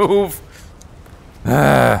 Move.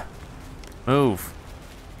 Move.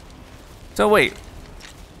 So wait.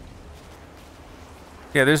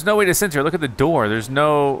 Yeah, there's no way to center. Look at the door. There's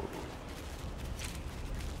no...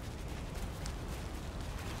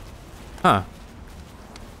 Huh.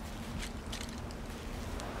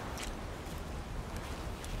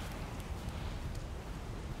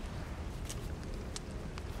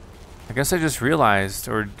 I guess I just realized,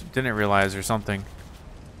 or didn't realize, or something.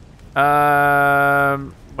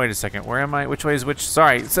 Wait a second. Where am I? Which way is which?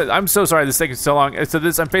 Sorry. I'm so sorry. This taking so long. So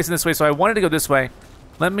I'm facing this way. So I wanted to go this way.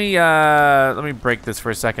 Let me break this for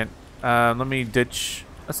a second. Let me ditch.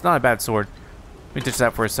 That's not a bad sword. Let me ditch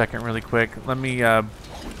that for a second, really quick. Let me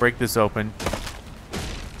break this open.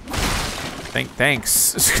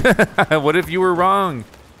 Thanks. What if you were wrong?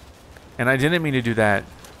 And I didn't mean to do that.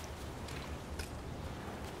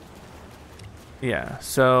 Yeah.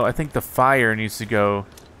 So I think the fire needs to go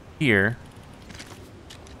here.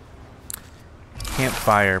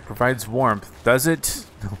 Campfire provides warmth. Does it?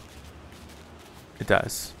 No. It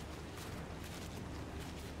does.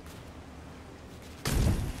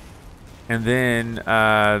 And then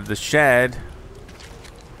the shed.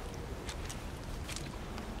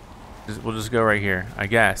 We'll just go right here, I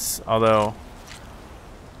guess. Although.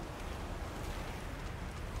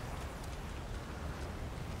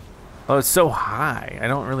 Oh, it's so high. I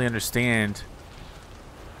don't really understand.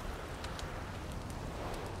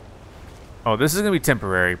 Oh, this is going to be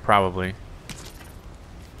temporary, probably.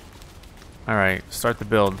 Alright, start the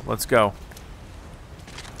build. Let's go.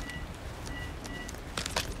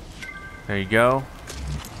 There you go.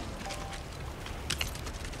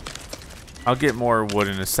 I'll get more wood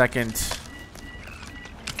in a second.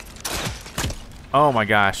 Oh my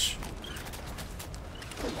gosh.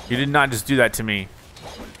 You did not just do that to me.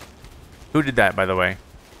 Who did that, by the way? I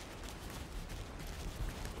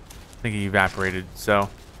think he evaporated, so...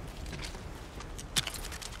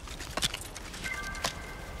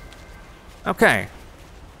 Okay.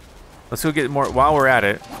 Let's go get more, while we're at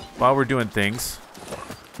it, while we're doing things,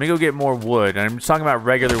 let me go get more wood. And I'm just talking about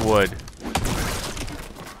regular wood.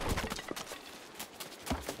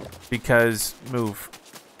 Because, move.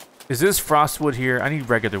 Is this frostwood here? I need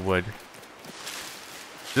regular wood.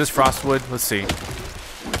 Is this frostwood? Let's see.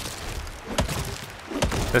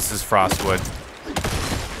 This is frostwood.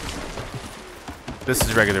 This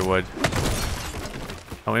is regular wood.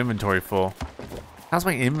 Oh, inventory full. How's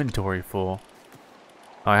my inventory full?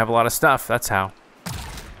 Oh, I have a lot of stuff. That's how.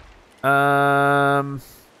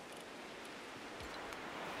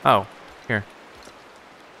 Oh, here.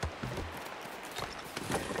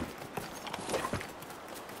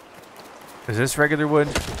 Is this regular wood?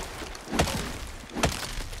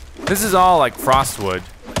 This is all like frostwood.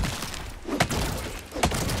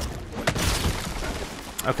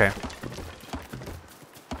 Okay.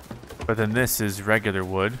 But then this is regular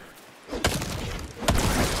wood.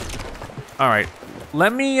 All right,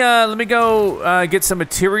 let me go get some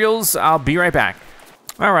materials. I'll be right back.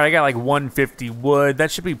 All right, I got like 150 wood. That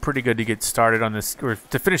should be pretty good to get started on this, or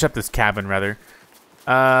to finish up this cabin rather.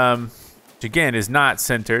 Which again is not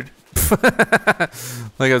centered,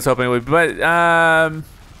 like I was hoping it would. But and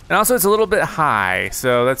also it's a little bit high,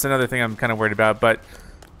 so that's another thing I'm kind of worried about. But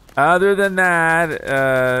other than that,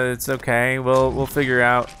 it's okay. We'll figure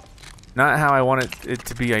out. Not how I want it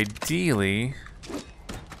to be ideally.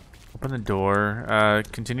 Open the door.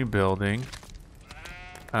 Continue building.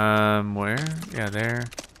 Where? Yeah, there.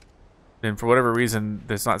 Then for whatever reason,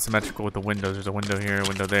 it's not symmetrical with the windows. There's a window here, a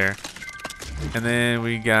window there. And then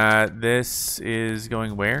we got this is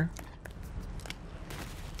going where?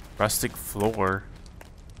 Rustic floor.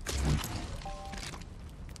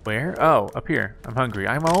 Where? Oh, up here. I'm hungry.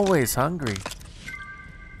 I'm always hungry.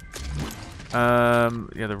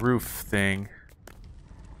 Yeah, the roof thing.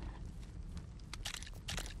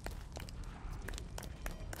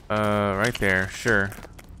 Right there, sure.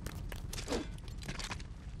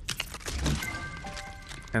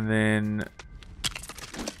 And then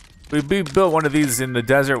We built one of these in the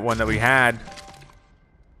desert one that we had.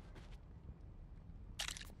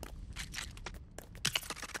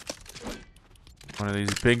 One of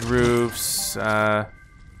these big roofs. There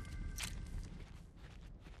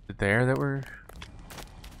that were...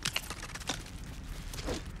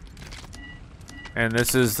 And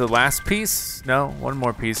this is the last piece? No, one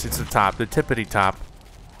more piece. It's the top, the tippity top.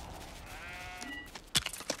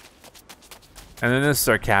 And then this is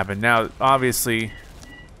our cabin. Now, obviously,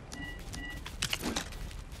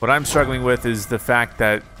 what I'm struggling with is the fact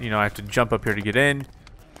that, you know, I have to jump up here to get in.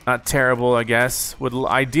 Not terrible, I guess. Would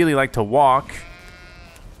ideally like to walk,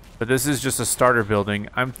 but this is just a starter building.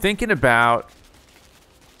 I'm thinking about,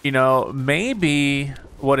 you know, maybe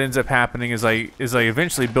what ends up happening is I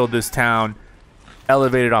eventually build this town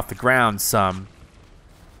elevated off the ground some.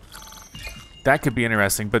 That could be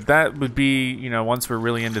interesting, but that would be, you know, once we're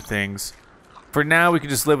really into things. For now, we could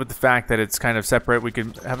just live with the fact that it's kind of separate. We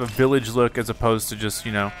could have a village look as opposed to just,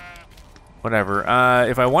 you know, whatever.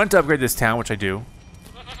 If I want to upgrade this town, which I do,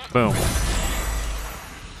 boom.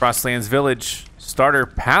 Frostlands Village Starter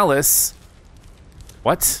Palace.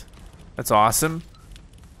 What? That's awesome.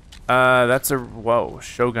 That's a, whoa,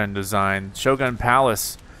 Shogun design. Shogun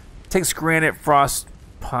Palace. Takes granite, frost,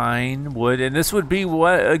 pine, wood, and this would be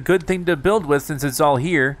what a good thing to build with since it's all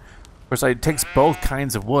here. Of course, it takes both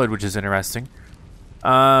kinds of wood, which is interesting.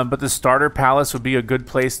 But the starter palace would be a good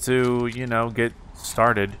place to, you know, get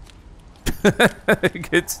started.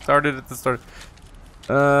 Get started at the start.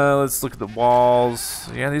 Let's look at the walls.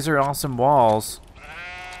 Yeah, these are awesome walls.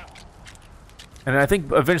 And I think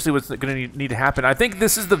eventually what's going to need to happen, I think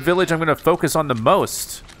this is the village I'm going to focus on the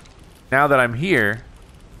most now that I'm here.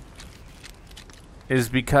 Is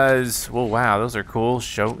because, well, wow, those are cool.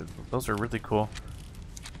 Those are really cool.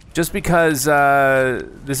 Just because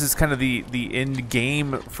this is kind of the end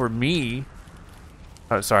game for me.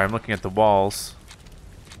 Oh, sorry, I'm looking at the walls.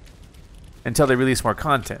 Until they release more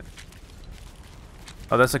content.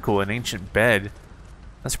 Oh, that's an ancient bed.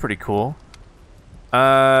 That's pretty cool.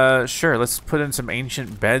 Sure, let's put in some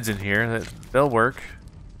ancient beds in here. They'll work.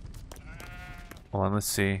 Hold on, let's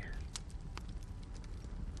see.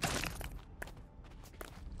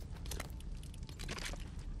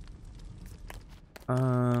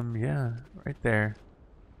 Yeah, right there.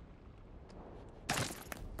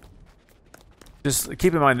 Just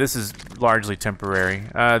keep in mind, this is largely temporary.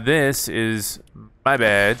 This is my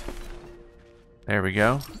bed. There we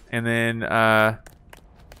go. And then, I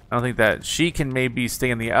don't think that she can maybe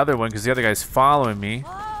stay in the other one because the other guy's following me.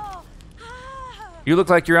 You look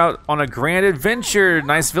like you're out on a grand adventure.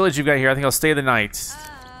 Nice village you've got here. I think I'll stay the night.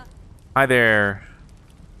 Hi there.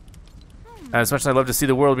 As much as I'd love to see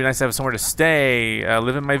the world, it'd be nice to have somewhere to stay.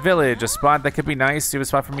 Live in my village. A spot that could be nice. Do you have a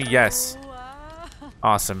spot for me? Yes.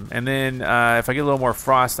 Awesome. And then if I get a little more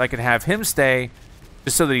frost, I could have him stay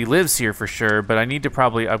just so that he lives here for sure. But I need to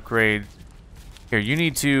probably upgrade. Here, you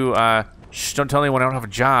need to... shh, don't tell anyone I don't have a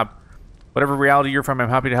job. Whatever reality you're from, I'm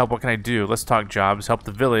happy to help. What can I do? Let's talk jobs. Help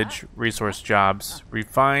the village. Resource jobs.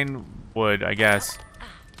 Refine wood, I guess.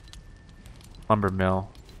 Lumber mill.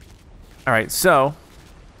 Alright, so...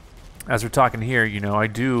 as we're talking here, you know, I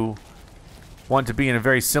do want to be in a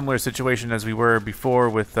very similar situation as we were before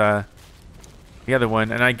with the other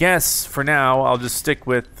one. And I guess, for now, I'll just stick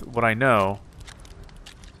with what I know.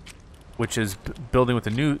 Which is building with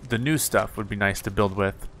the new stuff would be nice to build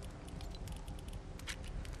with.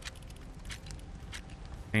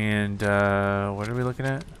 And, what are we looking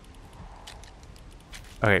at?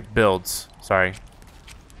 Okay, builds. Sorry.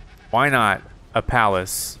 Why not a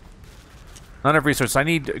palace? Not enough resources. I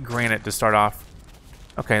need granite to start off.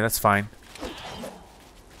 Okay, that's fine.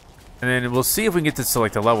 And then we'll see if we can get this to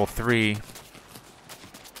like the level 3.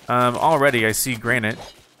 Already I see granite.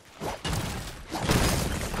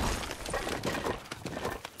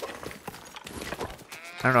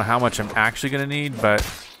 I don't know how much I'm actually gonna need, but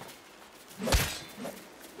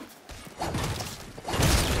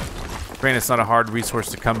granite's not a hard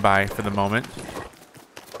resource to come by for the moment.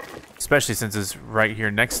 Especially since it's right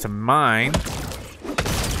here next to mine.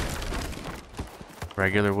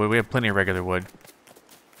 Regular wood. We have plenty of regular wood.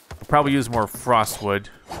 We'll probably use more frost wood.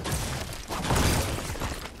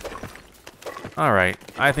 Alright.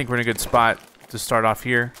 I think we're in a good spot to start off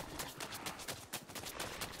here.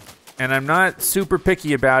 And I'm not super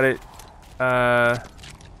picky about it.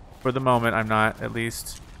 For the moment, I'm not, at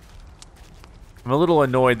least. I'm a little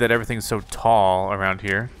annoyed that everything's so tall around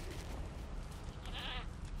here.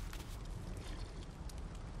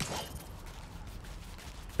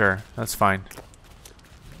 Sure, that's fine.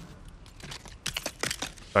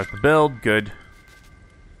 Start the build, good.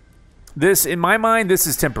 This, in my mind, this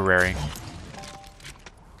is temporary.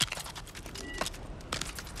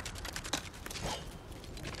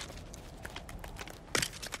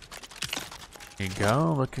 There you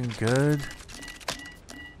go, looking good.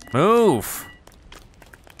 Move!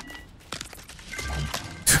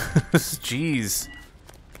 Jeez.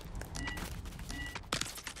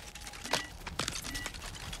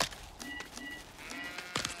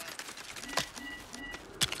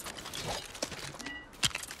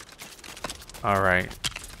 All right.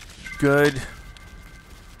 Good.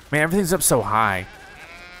 Man, everything's up so high.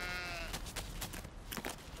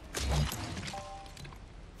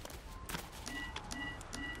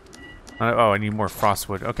 Oh, I need more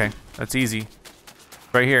frostwood. Okay, that's easy.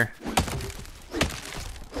 Right here.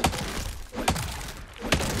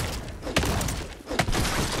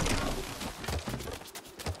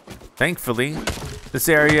 Thankfully, this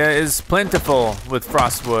area is plentiful with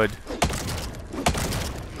frostwood.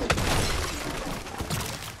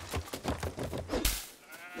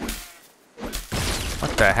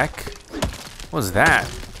 What the heck? What was that?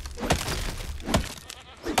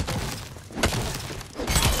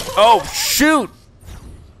 Oh, shoot!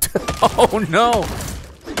 Oh, no!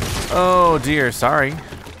 Oh, dear, sorry.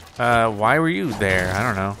 Why were you there? I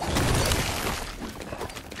don't know.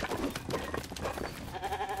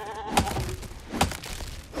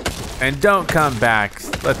 And don't come back.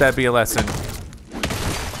 Let that be a lesson.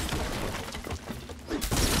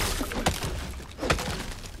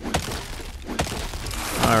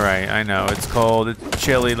 All right, I know. It's cold, it's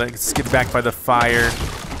chilly. Let's get back by the fire.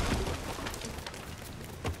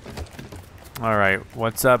 All right,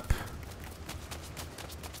 what's up?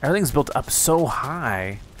 Everything's built up so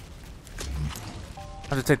high. I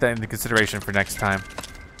have to take that into consideration for next time.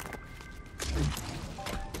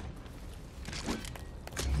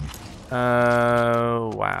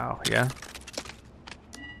 Wow, yeah.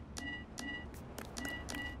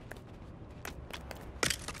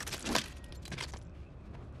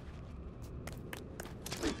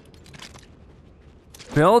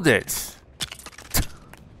 Build it.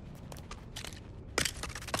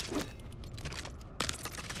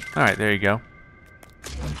 All right, there you go.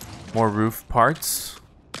 More roof parts.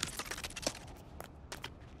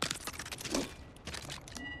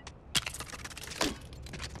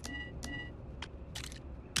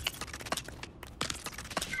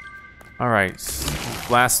 All right,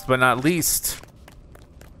 last but not least,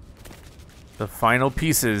 the final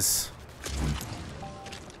pieces.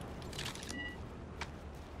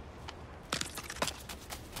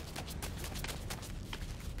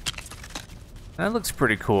 That looks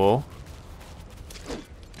pretty cool.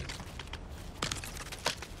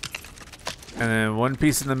 And then one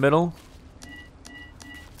piece in the middle.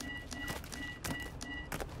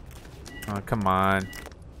 Oh, come on.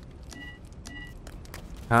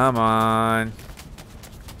 Come on.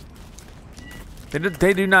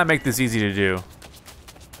 They do not make this easy to do.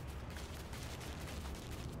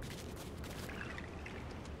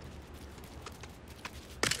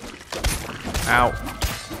 Ow.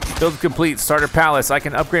 Build complete. Starter palace. I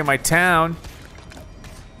can upgrade my town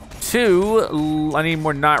to... I need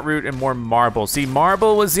more knot root and more marble. See,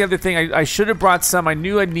 marble was the other thing. I should have brought some. I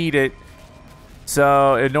knew I'd need it.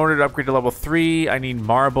 So, in order to upgrade to level 3, I need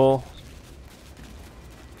marble.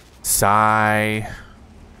 Sigh.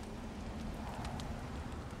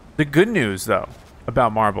 The good news, though,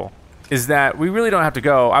 about marble is that we really don't have to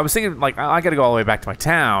go. I was thinking, like, I gotta go all the way back to my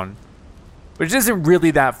town, which isn't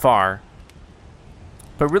really that far.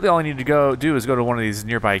 But really all I need to do is go to one of these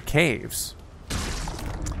nearby caves.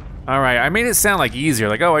 Alright, I made it sound like easier.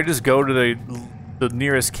 Like, oh, I just go to the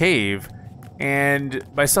nearest cave, and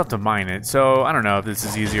I still have to mine it. So, I don't know if this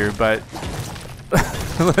is easier, but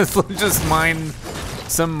let's just mine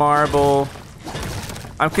some marble.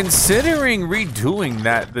 I'm considering redoing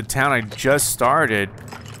the town I just started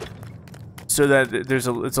so that it's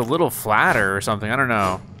a little flatter or something. I don't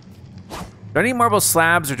know. Do I need marble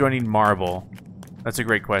slabs or do I need marble? That's a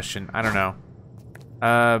great question. I don't know.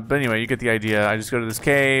 But anyway, you get the idea. I just go to this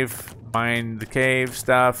cave, mine the cave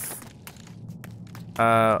stuff.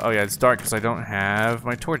 Oh yeah, it's dark because I don't have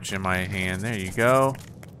my torch in my hand. There you go.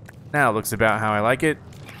 Now it looks about how I like it.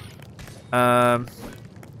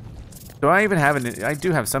 Do I even have I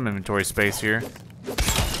do have some inventory space here.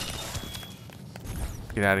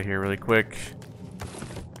 Get out of here really quick.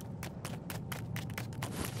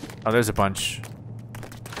 Oh, there's a bunch.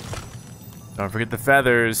 Don't forget the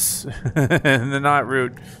feathers and the knot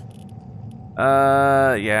root.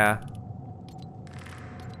 Yeah.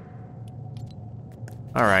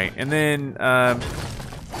 All right, and then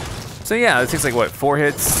so yeah, it takes like what, 4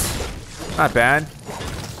 hits? Not bad.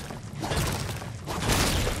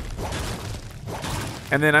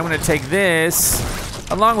 And then I'm gonna take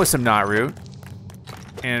this along with some knot root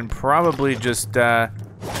and probably just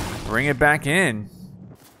bring it back in.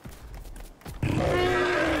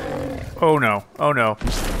 Oh no, oh no,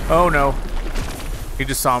 oh no. He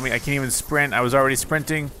just saw me. I can't even sprint. I was already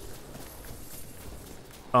sprinting.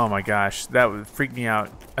 Oh my gosh, that would freak me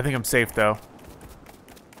out. I think I'm safe though.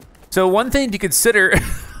 So one thing to consider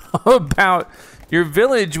about your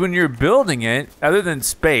village when you're building it, other than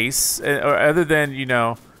space, or other than, you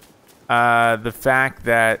know, the fact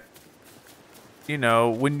that, you know,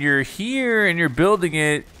 when you're here and you're building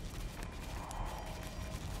it,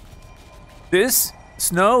 this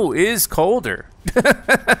snow is colder.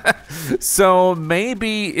 So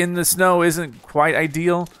maybe in the snow isn't quite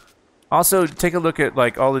ideal. Also, take a look at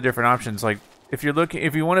like all the different options. Like if you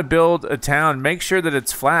want to build a town, make sure that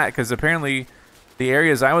it's flat, because apparently the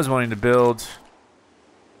areas I was wanting to build,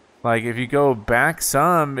 like if you go back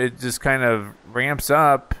some, it just kind of ramps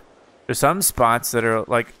up. There's some spots that are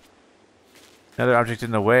like another object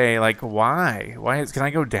in the way. Like why? Can I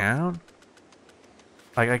go down?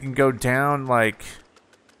 Like I can go down, like,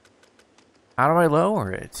 how do I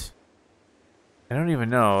lower it? I don't even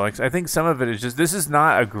know. Like, I think some of it is just, this is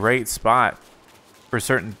not a great spot for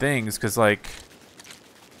certain things, because like,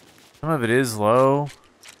 some of it is low.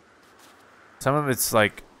 Some of it's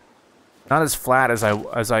like, not as flat as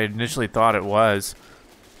I initially thought it was.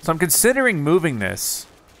 So I'm considering moving this.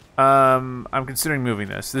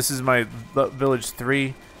 This is my village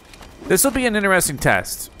 3. This will be an interesting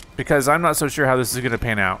test, because I'm not so sure how this is going to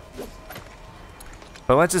pan out.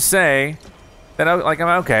 But let's just say that I'm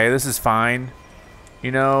okay, this is fine.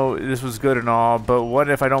 You know, this was good and all, but what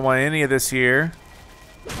if I don't want any of this here?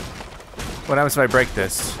 What happens if I break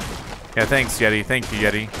this? Yeah, thanks, Yeti. Thank you,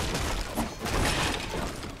 Yeti.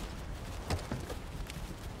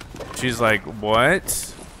 She's like,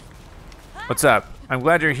 what? What's up? I'm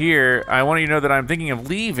glad you're here. I want you to know that I'm thinking of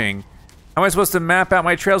leaving. How am I supposed to map out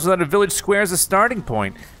my trails without a village square as a starting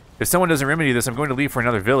point? If someone doesn't remedy this, I'm going to leave for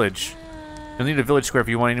another village. You'll need a village square if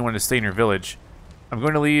you want anyone to stay in your village. I'm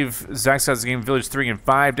going to leave ZackScottGames Village 3 in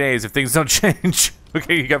 5 days if things don't change.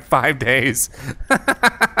 Okay, you got 5 days.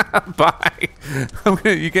 Bye.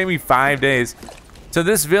 You gave me 5 days. So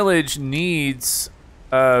this village needs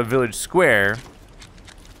a village square.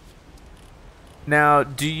 Now,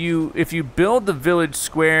 if you build the village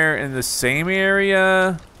square in the same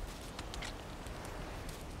area,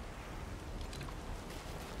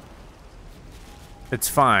 it's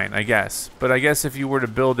fine, I guess. But I guess if you were to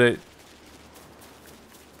build it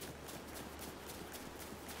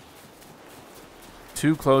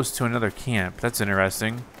too close to another camp, that's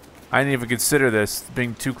interesting. I didn't even consider this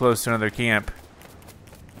being too close to another camp.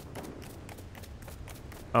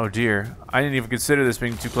 Oh dear, I didn't even consider this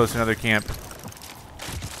being too close to another camp.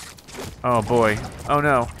 Oh boy, oh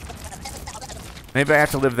no. Maybe I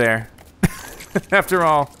have to live there. After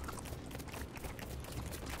all.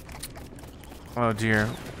 Oh dear.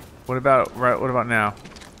 What about now?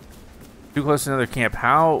 Too close to another camp.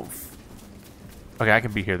 How? Okay, I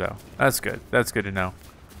can be here though. That's good. That's good to know.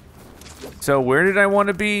 So where did I want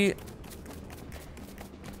to be?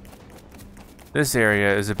 This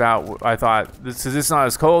area is about, I thought, this is not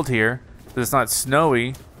as cold here. It's not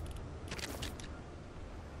snowy.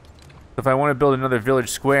 If I want to build another village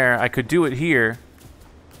square, I could do it here.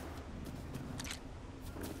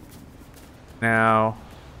 Now,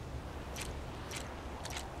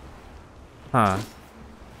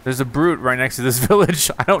 there's a brute right next to this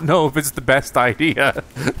village. I don't know if it's the best idea.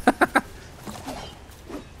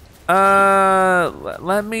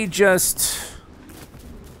 Let me just...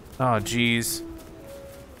 Oh, geez.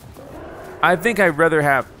 I think I'd rather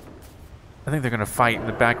have... I think they're gonna fight in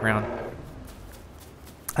the background.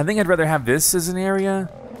 I think I'd rather have this as an area.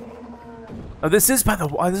 Oh, this is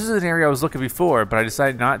this is an area I was looking before, but I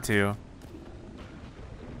decided not to.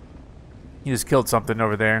 He just killed something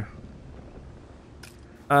over there.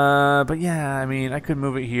 But yeah, I mean, I could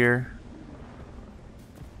move it here.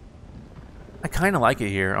 I kind of like it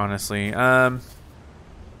here, honestly. I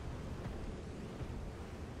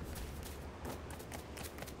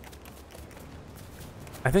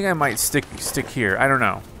think I might stick here. I don't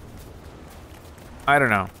know. I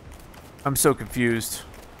don't know. I'm so confused.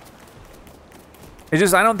 It's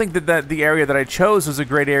just, I don't think that the area that I chose was a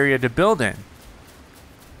great area to build in.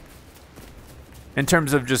 In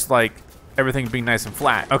terms of just like everything being nice and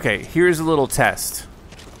flat. Okay, here's a little test.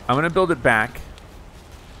 I'm gonna build it back.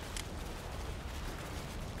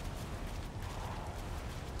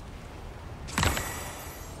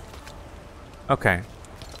 Okay.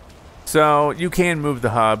 So you can move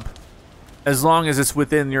the hub as long as it's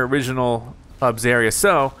within your original hub's area.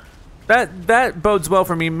 So that bodes well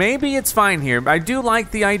for me. Maybe it's fine here. I do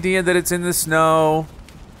like the idea that it's in the snow.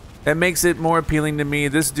 That makes it more appealing to me.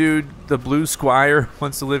 This dude, the blue squire,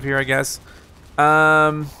 wants to live here, I guess.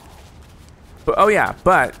 But, oh yeah,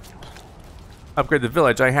 but upgrade the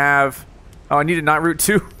village. I have. Oh, I need a knot root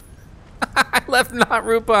too. I left knot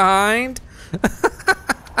root behind.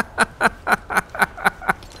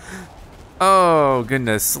 Oh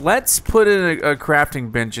goodness. Let's put in a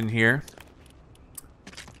crafting bench in here.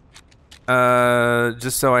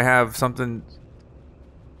 Just so I have something.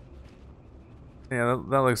 Yeah,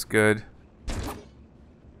 that looks good.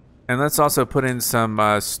 And let's also put in some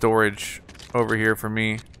storage over here for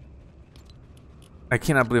me. I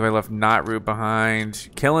cannot believe I left knot root behind.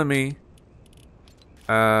 Killing me.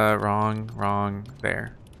 Wrong.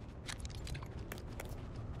 There.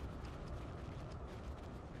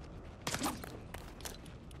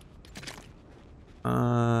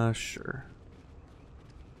 Sure.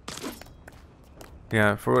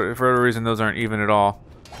 Yeah, for whatever reason, those aren't even at all.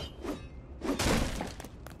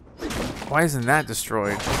 Why isn't that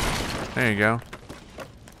destroyed? There you go.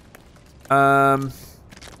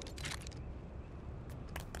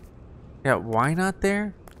 Yeah, why not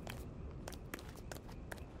there?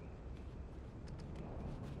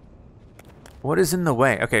 What is in the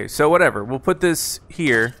way? Okay, so whatever. We'll put this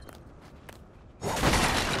here.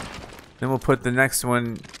 Then we'll put the next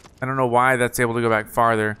one. I don't know why that's able to go back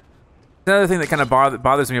farther. Another thing that kind of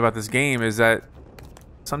bothers me about this game is that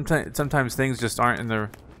sometimes things just aren't in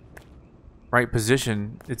the right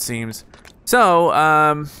position, it seems. So,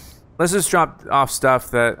 let's just drop off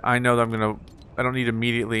stuff that I know that I don't need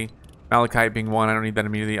immediately. Malachite being one, I don't need that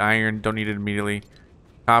immediately. Iron, don't need it immediately.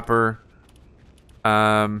 Copper.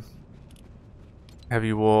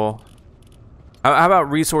 Heavy wool. How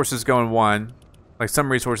about resources going one? Like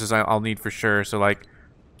some resources I'll need for sure. So like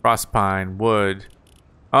frost pine, wood.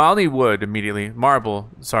 Oh, I'll need wood immediately. Marble,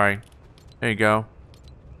 sorry. There you go.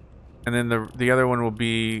 And then the other one will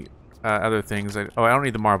be other things. I don't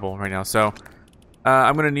need the marble right now. So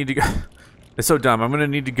I'm gonna need to go. It's so dumb. I'm gonna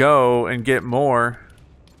need to go and get more.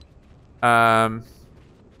 I'm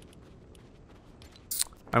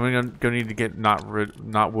gonna need to get not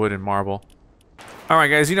wood and marble. All right,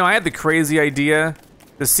 guys. You know, I had the crazy idea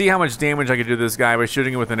to see how much damage I could do to this guy by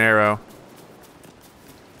shooting him with an arrow.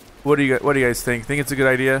 What do you guys think? Think it's a good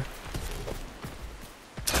idea?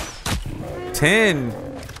 10.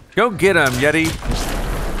 Go get him, Yeti.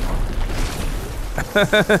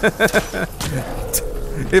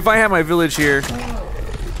 If I had my village here.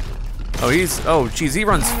 Oh, geez, he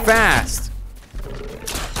runs fast.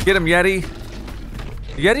 Get him, Yeti.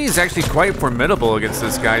 Yeti is actually quite formidable against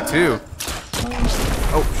this guy, too.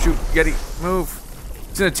 Oh, shoot, Yeti, move.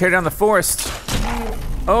 He's gonna tear down the forest.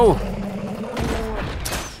 Oh.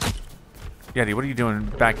 Yeti, what are you doing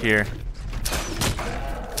back here?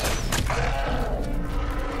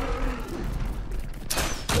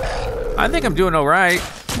 I think I'm doing all right.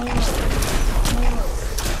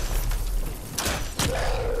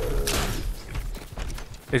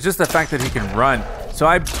 It's just the fact that he can run. So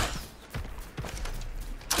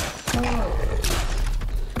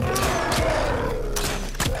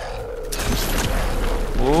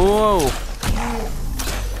whoa.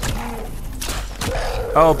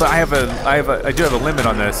 Oh, but I do have a limit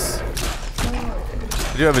on this.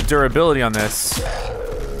 I do have a durability on this.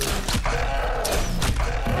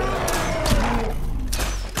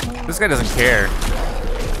 This guy doesn't care.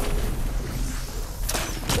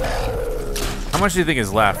 How much do you think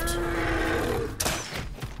is left?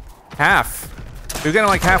 Half. We got him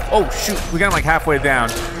like half. Oh shoot, we got him like halfway down.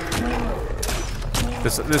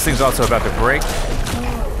 This thing's also about to break.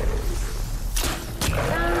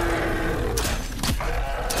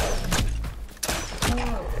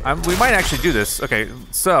 We might actually do this. Okay,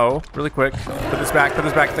 so really quick, put this back.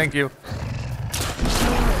 Thank you.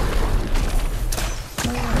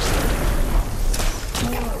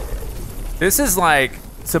 This is like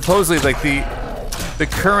supposedly like the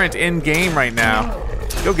current end game right now.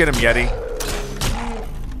 Go get him, Yeti.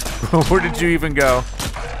 Where did you even go?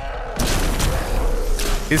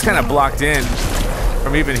 He's kind of blocked in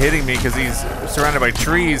from even hitting me because he's surrounded by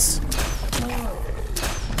trees.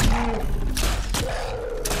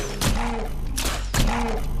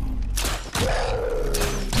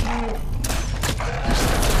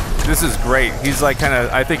 This is great. He's like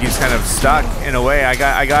I think he's kind of stuck in a way.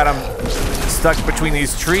 I got him stuck between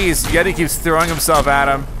these trees. Yeti keeps throwing himself at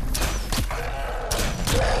him.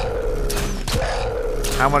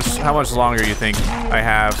 How much longer you think I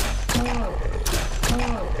have?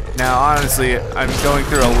 Now, honestly, I'm going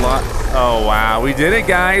through a lot. Oh wow, we did it,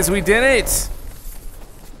 guys. We did it.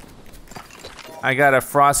 I got a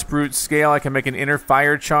frost brute scale. I can make an inner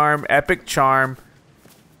fire charm, epic charm.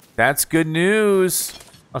 That's good news.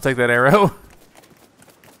 I'll take that arrow.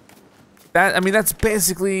 I mean, that's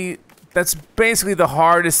basically the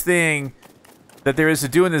hardest thing that there is to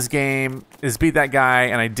do in this game is beat that guy,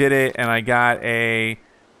 and I did it, and I got a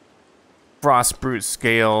frost brute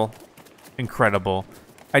scale. Incredible.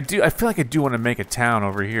 I feel like I do want to make a town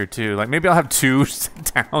over here too. Like maybe I'll have 2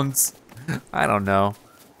 towns. I don't know.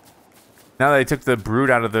 Now that I took the brute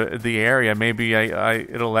out of the area, maybe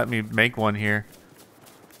it'll let me make one here.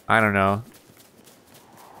 I don't know.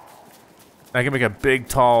 I can make a big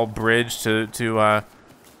tall bridge to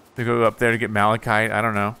go up there to get malachite. I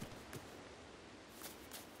don't know.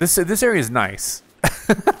 This area is nice.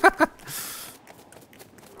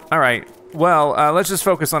 All right. Well, let's just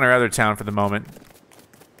focus on our other town for the moment.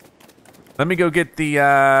 Let me go get the.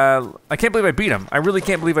 I can't believe I beat him. I really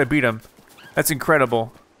can't believe I beat him. That's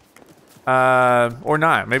incredible. Or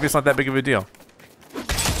not. Maybe it's not that big of a deal.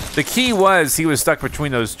 The key was he was stuck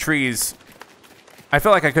between those trees. I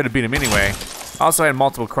felt like I could have beat him anyway. Also, I had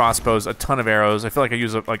multiple crossbows, a ton of arrows. I feel like I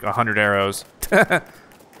used like 100 arrows.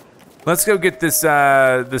 Let's go get this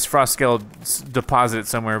this frost scale deposit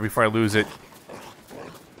somewhere before I lose it.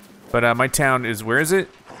 But my town is, where is it?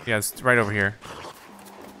 Yeah, it's right over here.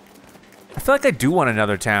 I feel like I do want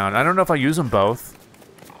another town. I don't know if I'll use them both.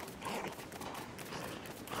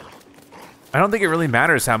 I don't think it really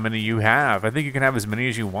matters how many you have. I think you can have as many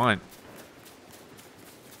as you want.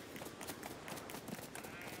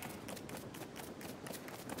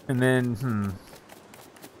 And then,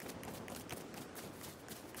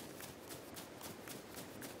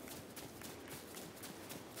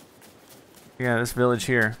 yeah, this village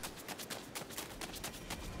here.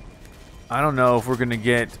 I don't know if we're gonna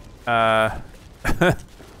get, I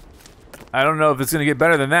don't know if it's gonna get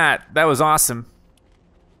better than that. That was awesome.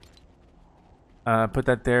 Put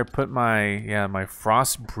that there, put my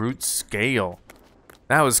frost brute scale.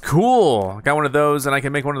 That was cool. I got one of those, and I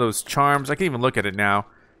can make one of those charms. I can even look at it now.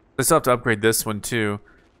 I still have to upgrade this one too.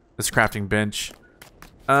 This crafting bench.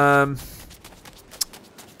 Yeah,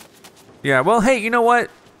 well, hey, you know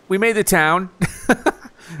what? We made the town.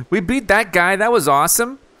 We beat that guy. That was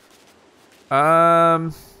awesome.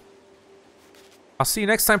 I'll see you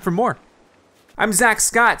next time for more. I'm Zack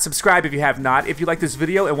Scott. Subscribe if you have not. If you like this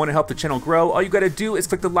video and want to help the channel grow, all you gotta do is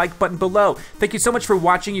click the like button below. Thank you so much for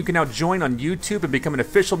watching. You can now join on YouTube and become an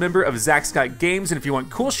official member of ZackScottGames. And if you want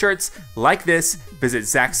cool shirts like this, visit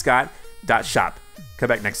ZackScott.shop. Come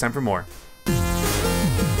back next time for more.